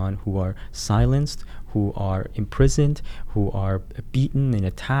inside Iran who are silenced, who are imprisoned, who are beaten and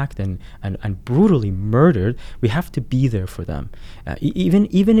attacked and brutally murdered. We have to be there for them.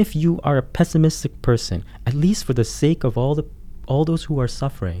 Even if you are a pessimistic person, at least for the sake of all those who are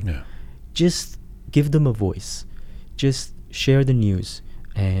suffering, just give them a voice. Just share the news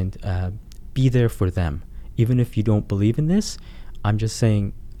and be there for them. Even if you don't believe in this, I'm just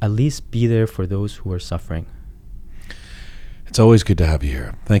saying, at least be there for those who are suffering. It's always good to have you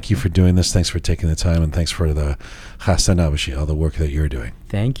here. Thank you for doing this. Thanks for taking the time, and thanks for the Khasta Nabashi, all the work that you're doing.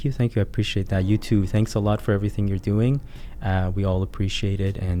 Thank you. I appreciate that. You too. Thanks a lot for everything you're doing. We all appreciate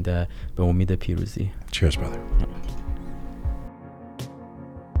it, and Be'omid Piruzi. Cheers, brother.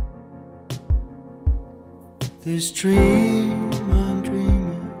 This dream I'm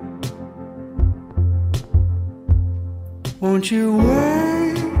dreaming, won't you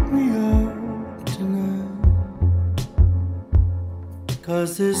wake me up tonight?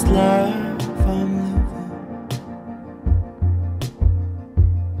 'Cause this life I'm living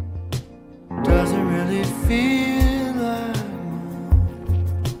doesn't really feel like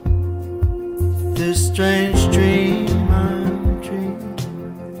mine. This strange dream I'm dreaming,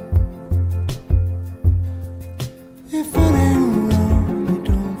 if it ain't wrong, it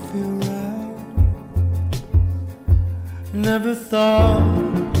don't feel right. Never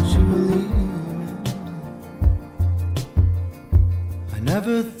thought you were leaving. I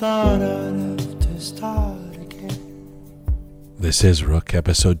never thought I'd have to start again. This is Rook,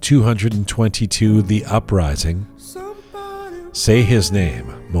 episode 222, The Uprising. Say his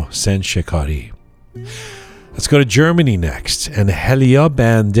name, Mohsen Shekari. Let's go to Germany next. And Helia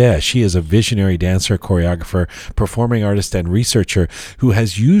Bande, she is a visionary dancer, choreographer, performing artist, and researcher who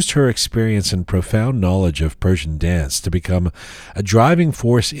has used her experience and profound knowledge of Persian dance to become a driving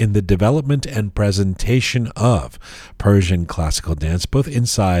force in the development and presentation of Persian classical dance, both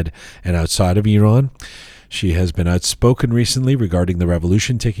inside and outside of Iran. She has been outspoken recently regarding the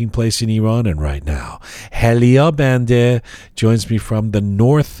revolution taking place in Iran, and right now, Helia Bande joins me from the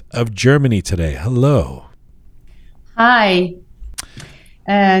north of Germany today. Hello. Hi,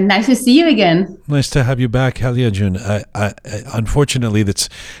 Nice to see you again. Nice to have you back, Haliacun. Unfortunately,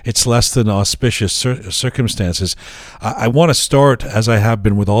 it's less than auspicious circumstances. I want to start, as I have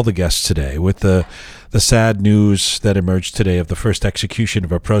been with all the guests today, with the sad news that emerged today of the first execution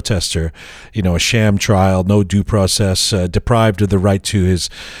of a protester. A sham trial, no due process, deprived of the right to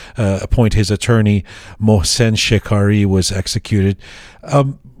appoint his attorney. Mohsen Shekari was executed.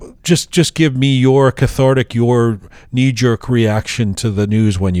 Just give me your knee-jerk reaction to the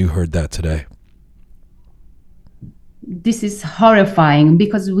news when you heard that today. This is horrifying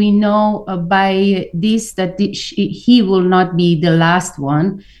because we know by this that he will not be the last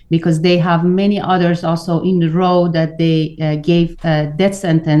one, because they have many others also in the row that they gave a death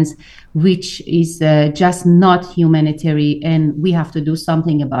sentence, which is just not humanitarian, and we have to do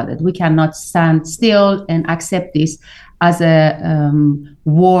something about it. We cannot stand still and accept this as a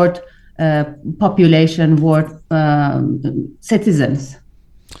world population, world citizens.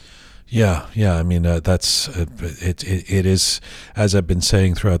 Yeah. I mean, that's it. It is, as I've been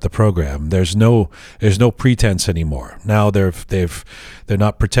saying throughout the program. There's no pretense anymore. Now they're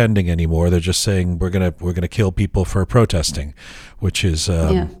not pretending anymore. They're just saying we're gonna kill people for protesting, which is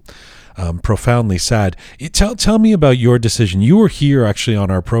profoundly sad. Tell me about your decision. You were here actually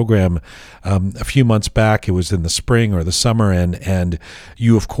on our program a few months back. It was in the spring or the summer, and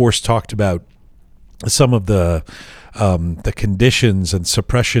you of course talked about some of the conditions and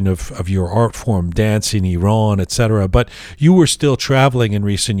suppression of your art form, dance in Iran, etc. But you were still traveling in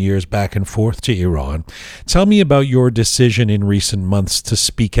recent years back and forth to Iran. Tell me about your decision in recent months to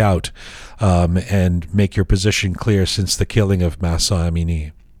speak out and make your position clear since the killing of Mahsa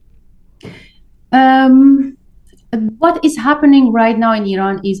Amini. What is happening right now in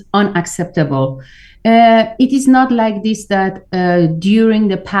Iran is unacceptable. It is not like this that during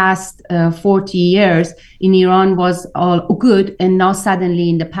the past 40 years in Iran was all good, and now suddenly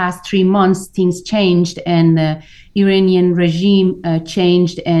in the past 3 months things changed and the Iranian regime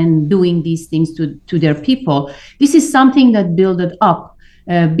changed and doing these things to their people. This is something that built up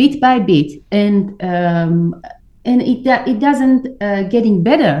bit by bit, and it doesn't getting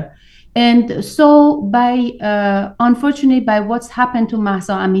better. And so unfortunately, by what's happened to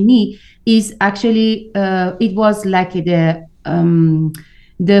Mahsa Amini is actually, it was like the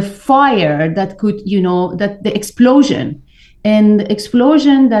fire that could, that the explosion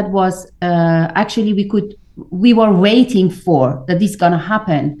that was actually we were waiting for, that this gonna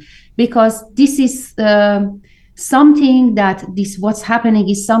happen, because this is something that what's happening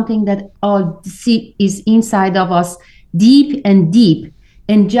is something that all is inside of us deep and deep.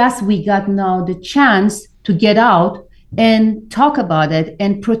 And just we got now the chance to get out and talk about it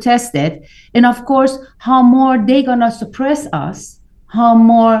and protest it. And of course, how more they gonna suppress us, how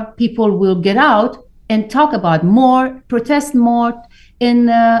more people will get out and talk about more, protest more, and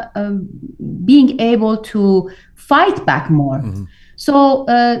being able to fight back more. Mm-hmm. So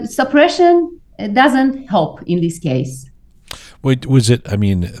suppression doesn't help in this case. Was it, I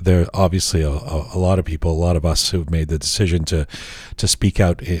mean, there are obviously a lot of people, a lot of us who've made the decision to speak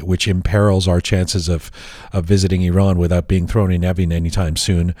out, which imperils our chances of visiting Iran without being thrown in Evin anytime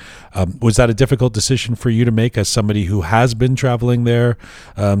soon. Was that a difficult decision for you to make as somebody who has been traveling there,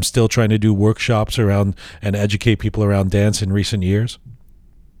 still trying to do workshops around and educate people around dance in recent years?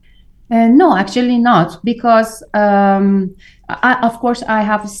 No, actually not, because of course I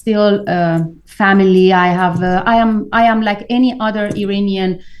have still family. I am like any other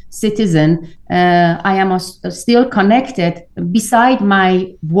Iranian citizen. I am still connected beside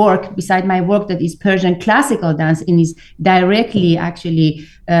my work that is Persian classical dance and is directly actually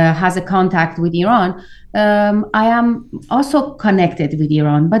has a contact with Iran. I am also connected with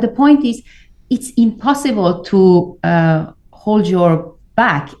Iran, but the point is, it's impossible to hold your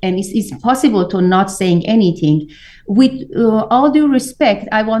back, and it's possible to not saying anything. With all due respect,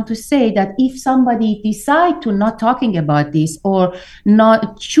 I want to say that if somebody decide to not talking about this or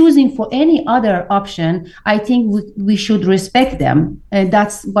not choosing for any other option, I think we should respect them.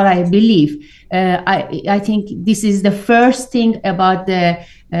 That's what I believe. I think this is the first thing about the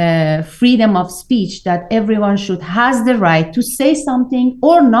freedom of speech, that everyone should has the right to say something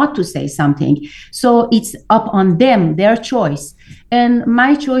or not to say something. So it's up on them, their choice. And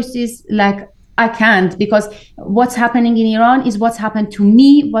my choice is like, I can't, because what's happening in Iran is what's happened to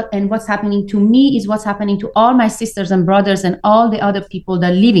me, and what's happening to me is what's happening to all my sisters and brothers and all the other people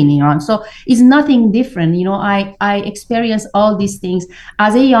that live in Iran. So it's nothing different. I experienced all these things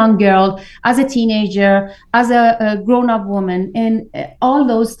as a young girl, as a teenager, as a grown-up woman, and all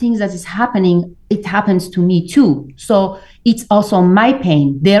those things that is happening, it happens to me too. So it's also my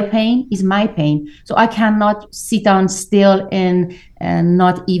pain. Their pain is my pain. So I cannot sit down still and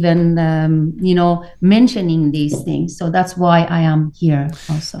not even, mentioning these things. So that's why I am here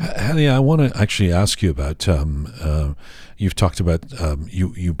also. Halia, I want to actually ask you about, you've talked about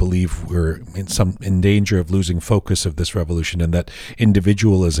you believe we're in danger of losing focus of this revolution, and that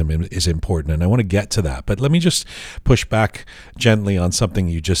individualism is important. And I want to get to that. But let me just push back gently on something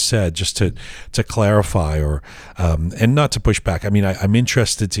you just said, just to clarify, or and not to push back. I mean, I'm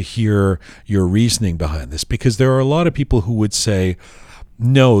interested to hear your reasoning behind this, because there are a lot of people who would say,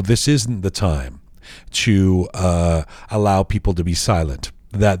 no, this isn't the time to allow people to be silent.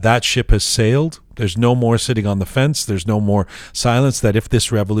 That ship has sailed. There's no more sitting on the fence. There's no more silence. That if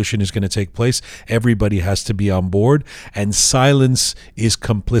this revolution is going to take place, everybody has to be on board, and silence is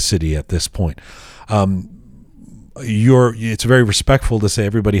complicity at this point. It's very respectful to say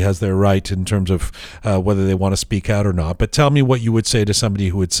everybody has their right in terms of whether they want to speak out or not. But tell me what you would say to somebody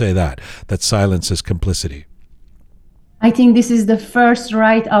who would say that silence is complicity. I think this is the first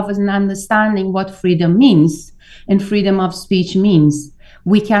right of an understanding what freedom means and freedom of speech means.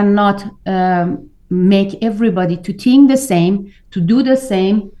 We cannot make everybody to think the same, to do the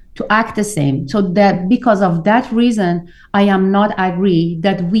same, to act the same. So that because of that reason, I am not agree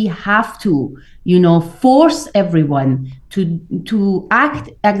that we have to, force everyone to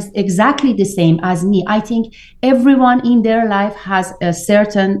act exactly the same as me. I think everyone in their life has a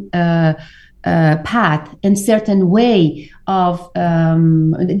certain path and certain way of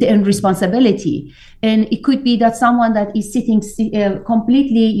and responsibility, and it could be that someone that is sitting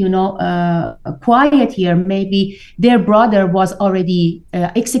completely quiet here, maybe their brother was already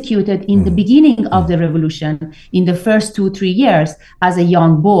executed in the beginning of the revolution, in the first 2-3 years as a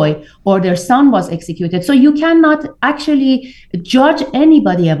young boy, or their son was executed. So you cannot actually judge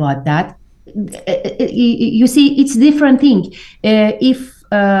anybody about that. You see, it's different thing. If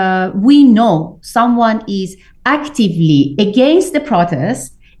we know someone is actively against the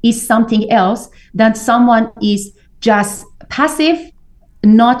protest, is something else than someone is just passive,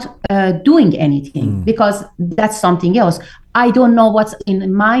 not doing anything, because that's something else. I don't know what's in the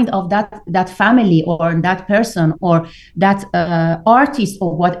mind of that family or that person or that artist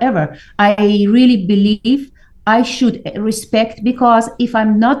or whatever. I really believe I should respect, because if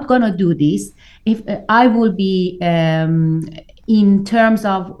I'm not going to do this, if I will be in terms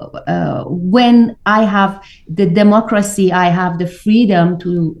of when I have the democracy, I have the freedom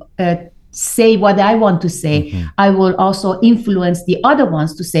to say what I want to say, I will also influence the other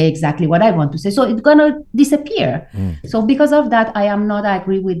ones to say exactly what I want to say. So it's going to disappear. So because of that, I am not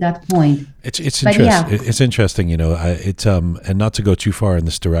agree with that point. It's interesting, and not to go too far in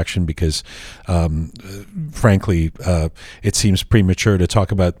this direction, because frankly, it seems premature to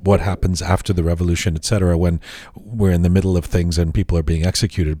talk about what happens after the revolution, etc., when we're in the middle of things and people are being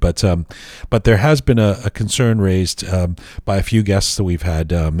executed. But there has been a concern raised by a few guests that we've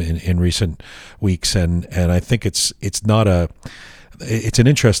had in recent weeks, and I think it's an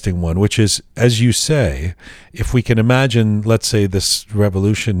interesting one, which is, as you say, if we can imagine, let's say this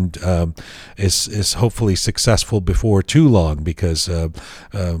revolution is hopefully successful before too long, because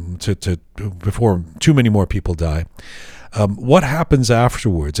before too many more people die. What happens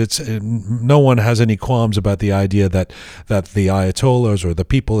afterwards? No one has any qualms about the idea that the Ayatollahs or the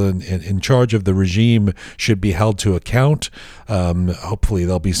people in charge of the regime should be held to account. Hopefully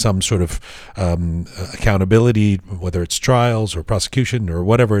there'll be some sort of accountability, whether it's trials or prosecution or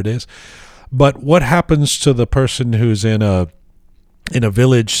whatever it is. But what happens to the person who's in a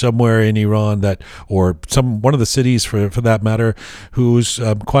village somewhere in Iran, or one of the cities for that matter, who's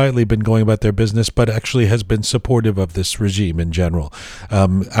quietly been going about their business, but actually has been supportive of this regime in general?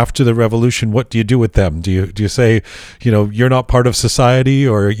 After the revolution, what do you do with them? Do you say, you're not part of society,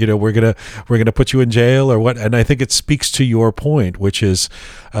 or we're gonna put you in jail, or what? And I think it speaks to your point, which is,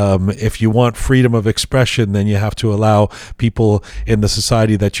 if you want freedom of expression, then you have to allow people in the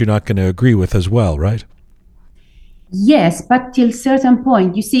society that you're not going to agree with as well, right? Yes, but till certain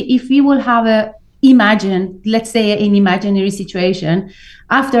point. You see, if we will have let's say an imaginary situation,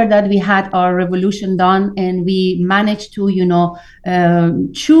 after that we had our revolution done and we managed to,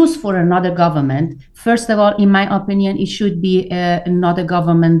 choose for another government. First of all, in my opinion, it should be another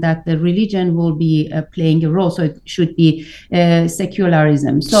government that the religion will be playing a role. So it should be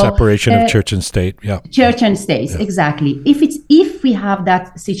secularism. So separation of church and state. Yeah. Church and state, exactly. If we have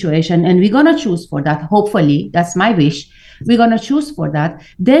that situation and we're gonna choose for that, hopefully, that's my wish, we're going to choose for that,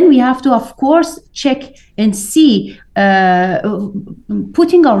 then we have to, of course, check and see,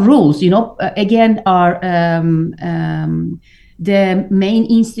 putting our rules, again, our the main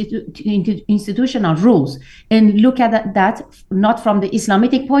institutional rules, and look at that not from the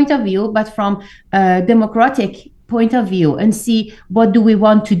Islamic point of view, but from democratic point of view, and see what do we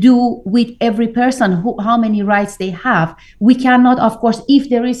want to do with every person, how many rights they have. We cannot, of course, if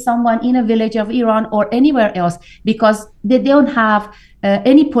there is someone in a village of Iran or anywhere else, because they don't have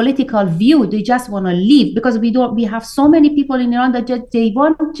any political view, they just want to live, because we have so many people in Iran that they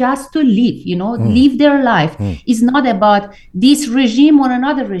want just to live, live their life. It's not about this regime or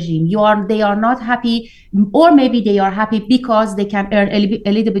another regime. They are not happy, or maybe they are happy because they can earn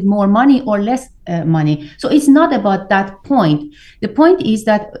a little bit more money or less money. So it's not about that point. The point is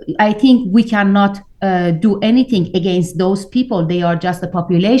that I think we cannot do anything against those people. They are just the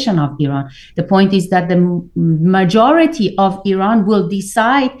population of Iran. The point is that the majority of Iran will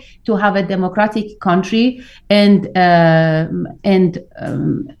decide to have a democratic country, and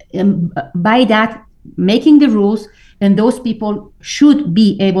by that making the rules, and those people should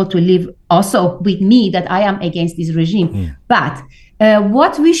be able to live also with me, that I am against this regime. But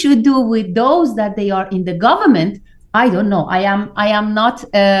what we should do with those that they are in the government, I don't know. I am not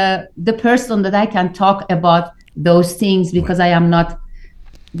the person that I can talk about those things, because I am not.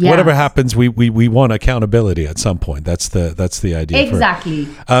 Yeah. Whatever happens, we want accountability at some point. That's the idea. Exactly.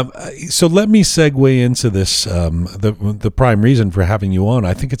 So let me segue into this. The prime reason for having you on,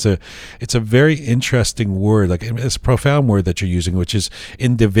 I think it's a very interesting word. Like, it's a profound word that you're using, which is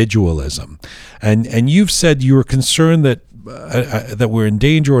individualism, and you've said you were concerned that we're in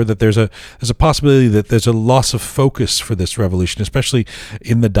danger, or that there's a possibility that there's a loss of focus for this revolution, especially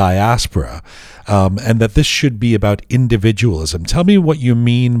in the diaspora, and that this should be about individualism. Tell me what you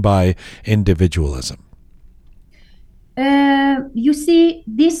mean by individualism. You see,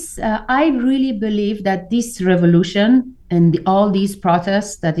 this I really believe that this revolution and all these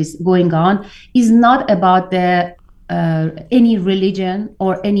protests that is going on is not about any religion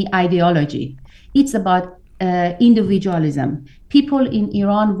or any ideology. It's about individualism. People in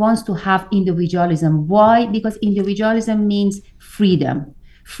Iran wants to have individualism. Why? Because individualism means freedom.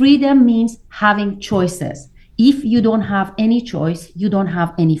 Freedom means having choices. If you don't have any choice, you don't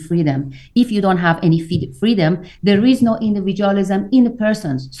have any freedom. If you don't have any freedom, there is no individualism in the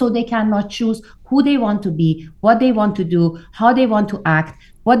persons. So they cannot choose who they want to be, what they want to do, how they want to act,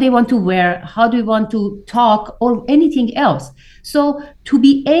 what they want to wear, how they want to talk, or anything else. So to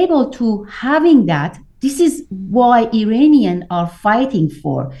be able to having that, this is why Iranians are fighting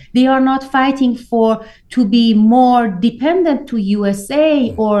for. They are not fighting for to be more dependent to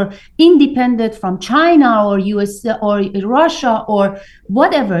USA or independent from China or US or Russia or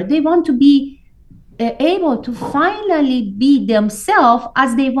whatever. They want to be able to finally be themselves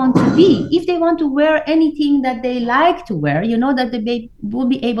as they want to be. If they want to wear anything that they like to wear, that they will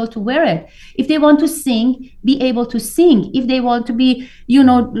be able to wear it. If they want to sing, be able to sing. If they want to be,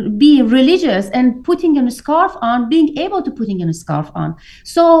 be religious and putting a scarf on, being able to putting a scarf on.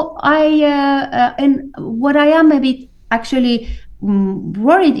 So and what I am a bit actually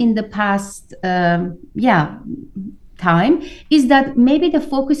worried in the past, time, is that maybe the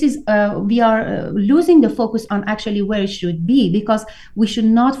focus is we are losing the focus on actually where it should be, because we should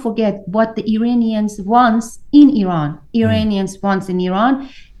not forget what the Iranians wants in Iran. Iranians wants in Iran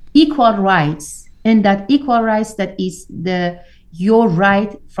equal rights, and that equal rights, that is your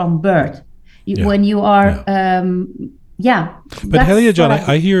right from birth. When you are But Heliajan,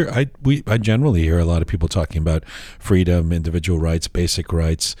 I generally hear a lot of people talking about freedom, individual rights, basic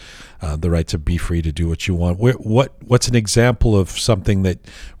rights, the right to be free to do what you want. What's an example of something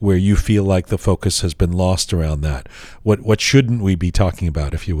where you feel like the focus has been lost around that? What shouldn't we be talking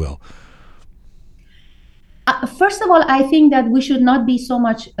about, if you will? First of all, I think that we should not be so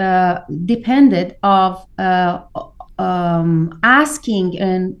much dependent of asking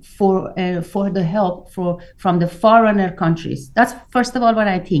for the help from the foreigner countries. That's first of all what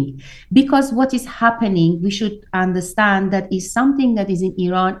I think, because what is happening, we should understand that is something that is in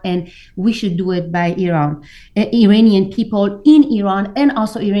Iran, and we should do it by Iranian people in Iran, and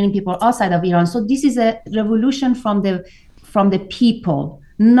also Iranian people outside of Iran. So this is a revolution from the people,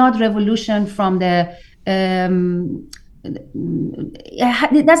 not revolution from the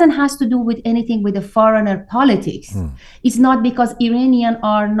it doesn't has to do with anything with the foreigner politics. It's not because Iranians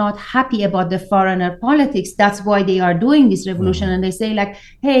are not happy about the foreigner politics, that's why they are doing this revolution. And they say like,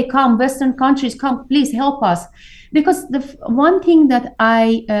 hey, come, Western countries, come, please help us. Because the one thing that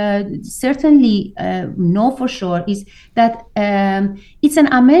I certainly know for sure is that it's an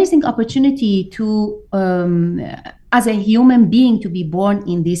amazing opportunity to as a human being to be born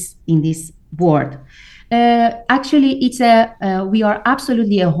in this world. Actually, we are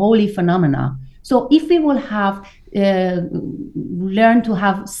absolutely a holy phenomena. So if we will have learn to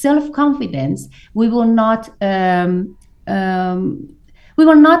have self-confidence, we will not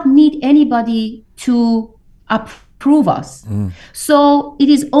need anybody to approve us. So it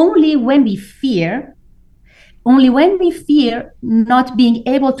is only when we fear not being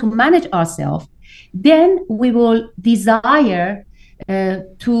able to manage ourselves, then we will desire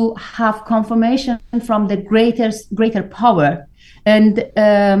to have confirmation from the greater power, and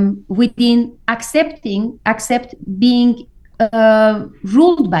within accept being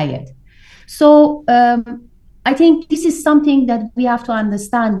ruled by it. So I think this is something that we have to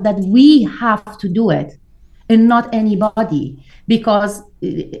understand, that we have to do it and not anybody, because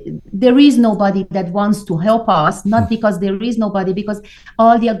there is nobody that wants to help us, not because there is nobody, because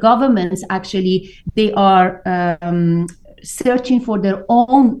all the governments actually, they are searching for their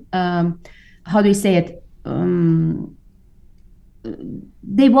own, how do you say it?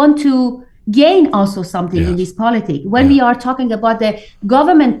 They want to gain also something in this politics. When we are talking about the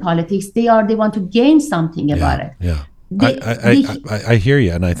government politics, they want to gain something about it. Yeah. I hear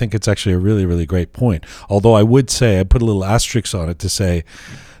you, and I think it's actually a really, really great point. Although I would say, I put a little asterisk on it to say,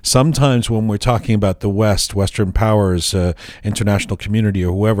 sometimes when we're talking about the West, Western powers, international community,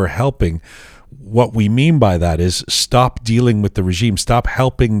 or whoever helping, what we mean by that is stop dealing with the regime, stop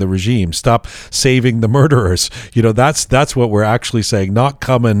helping the regime, stop saving the murderers. You know, that's what we're actually saying, not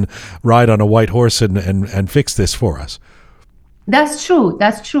come and ride on a white horse and fix this for us. That's true.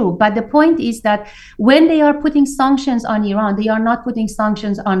 But the point is that when they are putting sanctions on Iran, they are not putting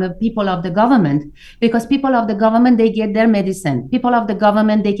sanctions on the people of the government, because people of the government, they get their medicine. People of the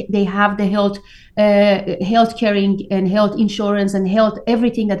government, they have the health caring and health insurance and health,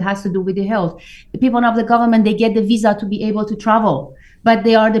 everything that has to do with the health. The people of the government, they get the visa to be able to travel. But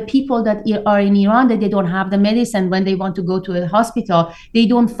they are the people that are in Iran that they don't have the medicine. When they want to go to a hospital, they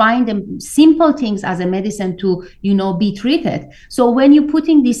don't find them simple things as a medicine to, be treated. So when you're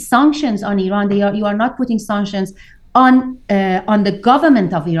putting these sanctions on Iran, you are not putting sanctions on the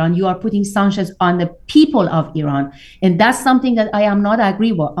government of Iran. You are putting sanctions on the people of Iran, and that's something that I am not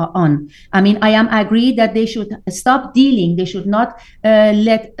agree on. I mean, I am agree that they should stop dealing. They should not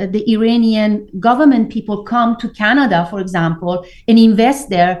let the Iranian government people come to Canada, for example, and invest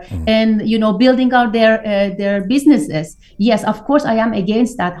there and building out their businesses. Yes, of course, I am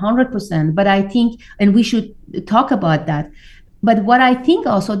against that 100%. But I think, and we should talk about that. But what I think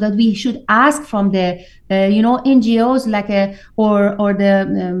also that we should ask from the NGOs or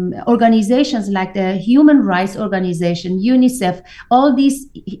the organizations like the Human Rights Organization, UNICEF, all these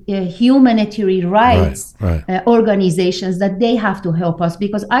humanitarian rights organizations, that they have to help us,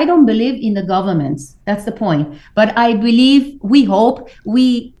 because I don't believe in the governments. That's the point. But I believe, we hope,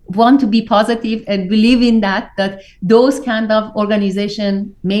 we want to be positive and believe in that those kind of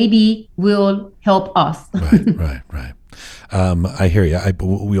organization maybe will help us. Right. I hear you.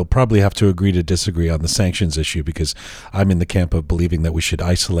 We'll probably have to agree to disagree on the sanctions issue, because I'm in the camp of believing that we should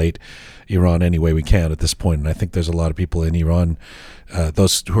isolate Iran any way we can at this point. And I think there's a lot of people in Iran,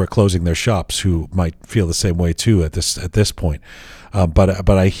 those who are closing their shops, who might feel the same way too at this point. But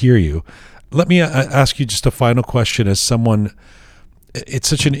I hear you. Let me ask you just a final question. As someone, it's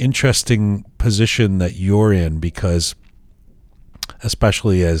such an interesting position that you're in, because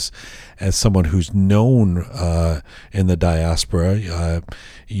especially as someone who's known in the diaspora,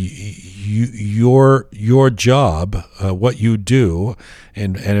 your job, what you do,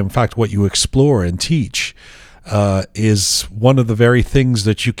 and in fact what you explore and teach, is one of the very things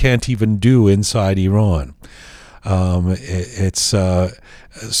that you can't even do inside Iran.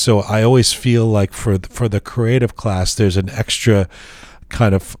 So I always feel like for the creative class, there's an extra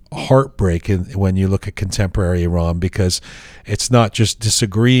kind of heartbreak when you look at contemporary Iran, because it's not just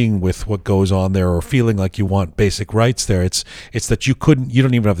disagreeing with what goes on there or feeling like you want basic rights there. It's that you don't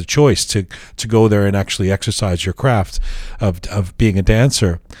even have the choice to go there and actually exercise your craft of being a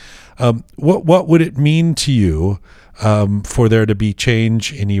dancer. What would it mean to you for there to be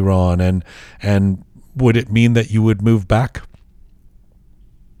change in Iran, and would it mean that you would move back?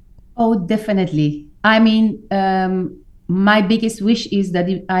 Oh, definitely. I mean, my biggest wish is that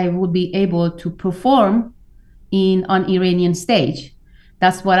I would be able to perform on Iranian stage.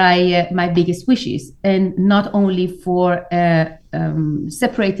 That's what my biggest wish is, and not only for a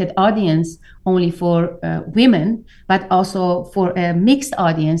separated audience, only for women, but also for a mixed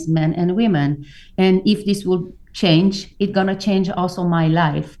audience, men and women. And if this will change, it's gonna change also my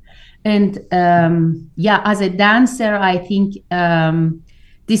life. And as a dancer, I think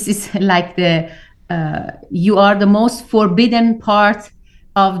this is like you are the most forbidden part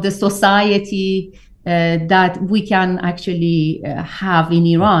of the society that we can actually have in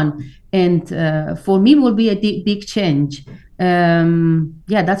Iran. and for me will be a big change.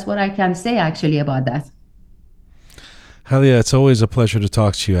 That's what I can say actually about that. Halia, it's always a pleasure to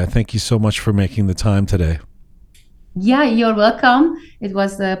talk to you. I thank you so much for making the time today. Yeah, you're welcome. It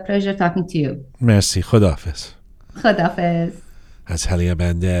was a pleasure talking to you. Merci. Khudafiz. Khudafiz. That's Halia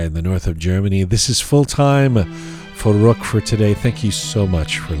Bandeh in the north of Germany. This is Full Time for Rook for today. Thank you so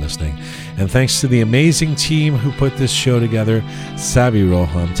much for listening. And thanks to the amazing team who put this show together, Sabi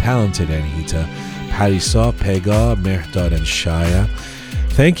Rohan, talented Anhita, Parisa, Pega, Mehdad, and Shaya.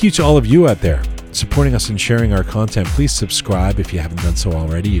 Thank you to all of you out there supporting us and sharing our content. Please subscribe if you haven't done so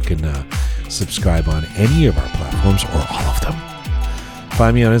already. You can subscribe on any of our platforms or all of them.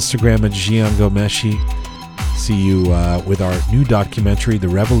 Find me on Instagram at Jian Ghomeshi. See you with our new documentary, The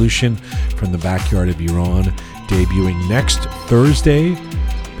Revolution from the Backyard of Iran, debuting next Thursday.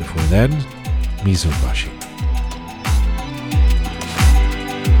 Before then, Mizun Bashi.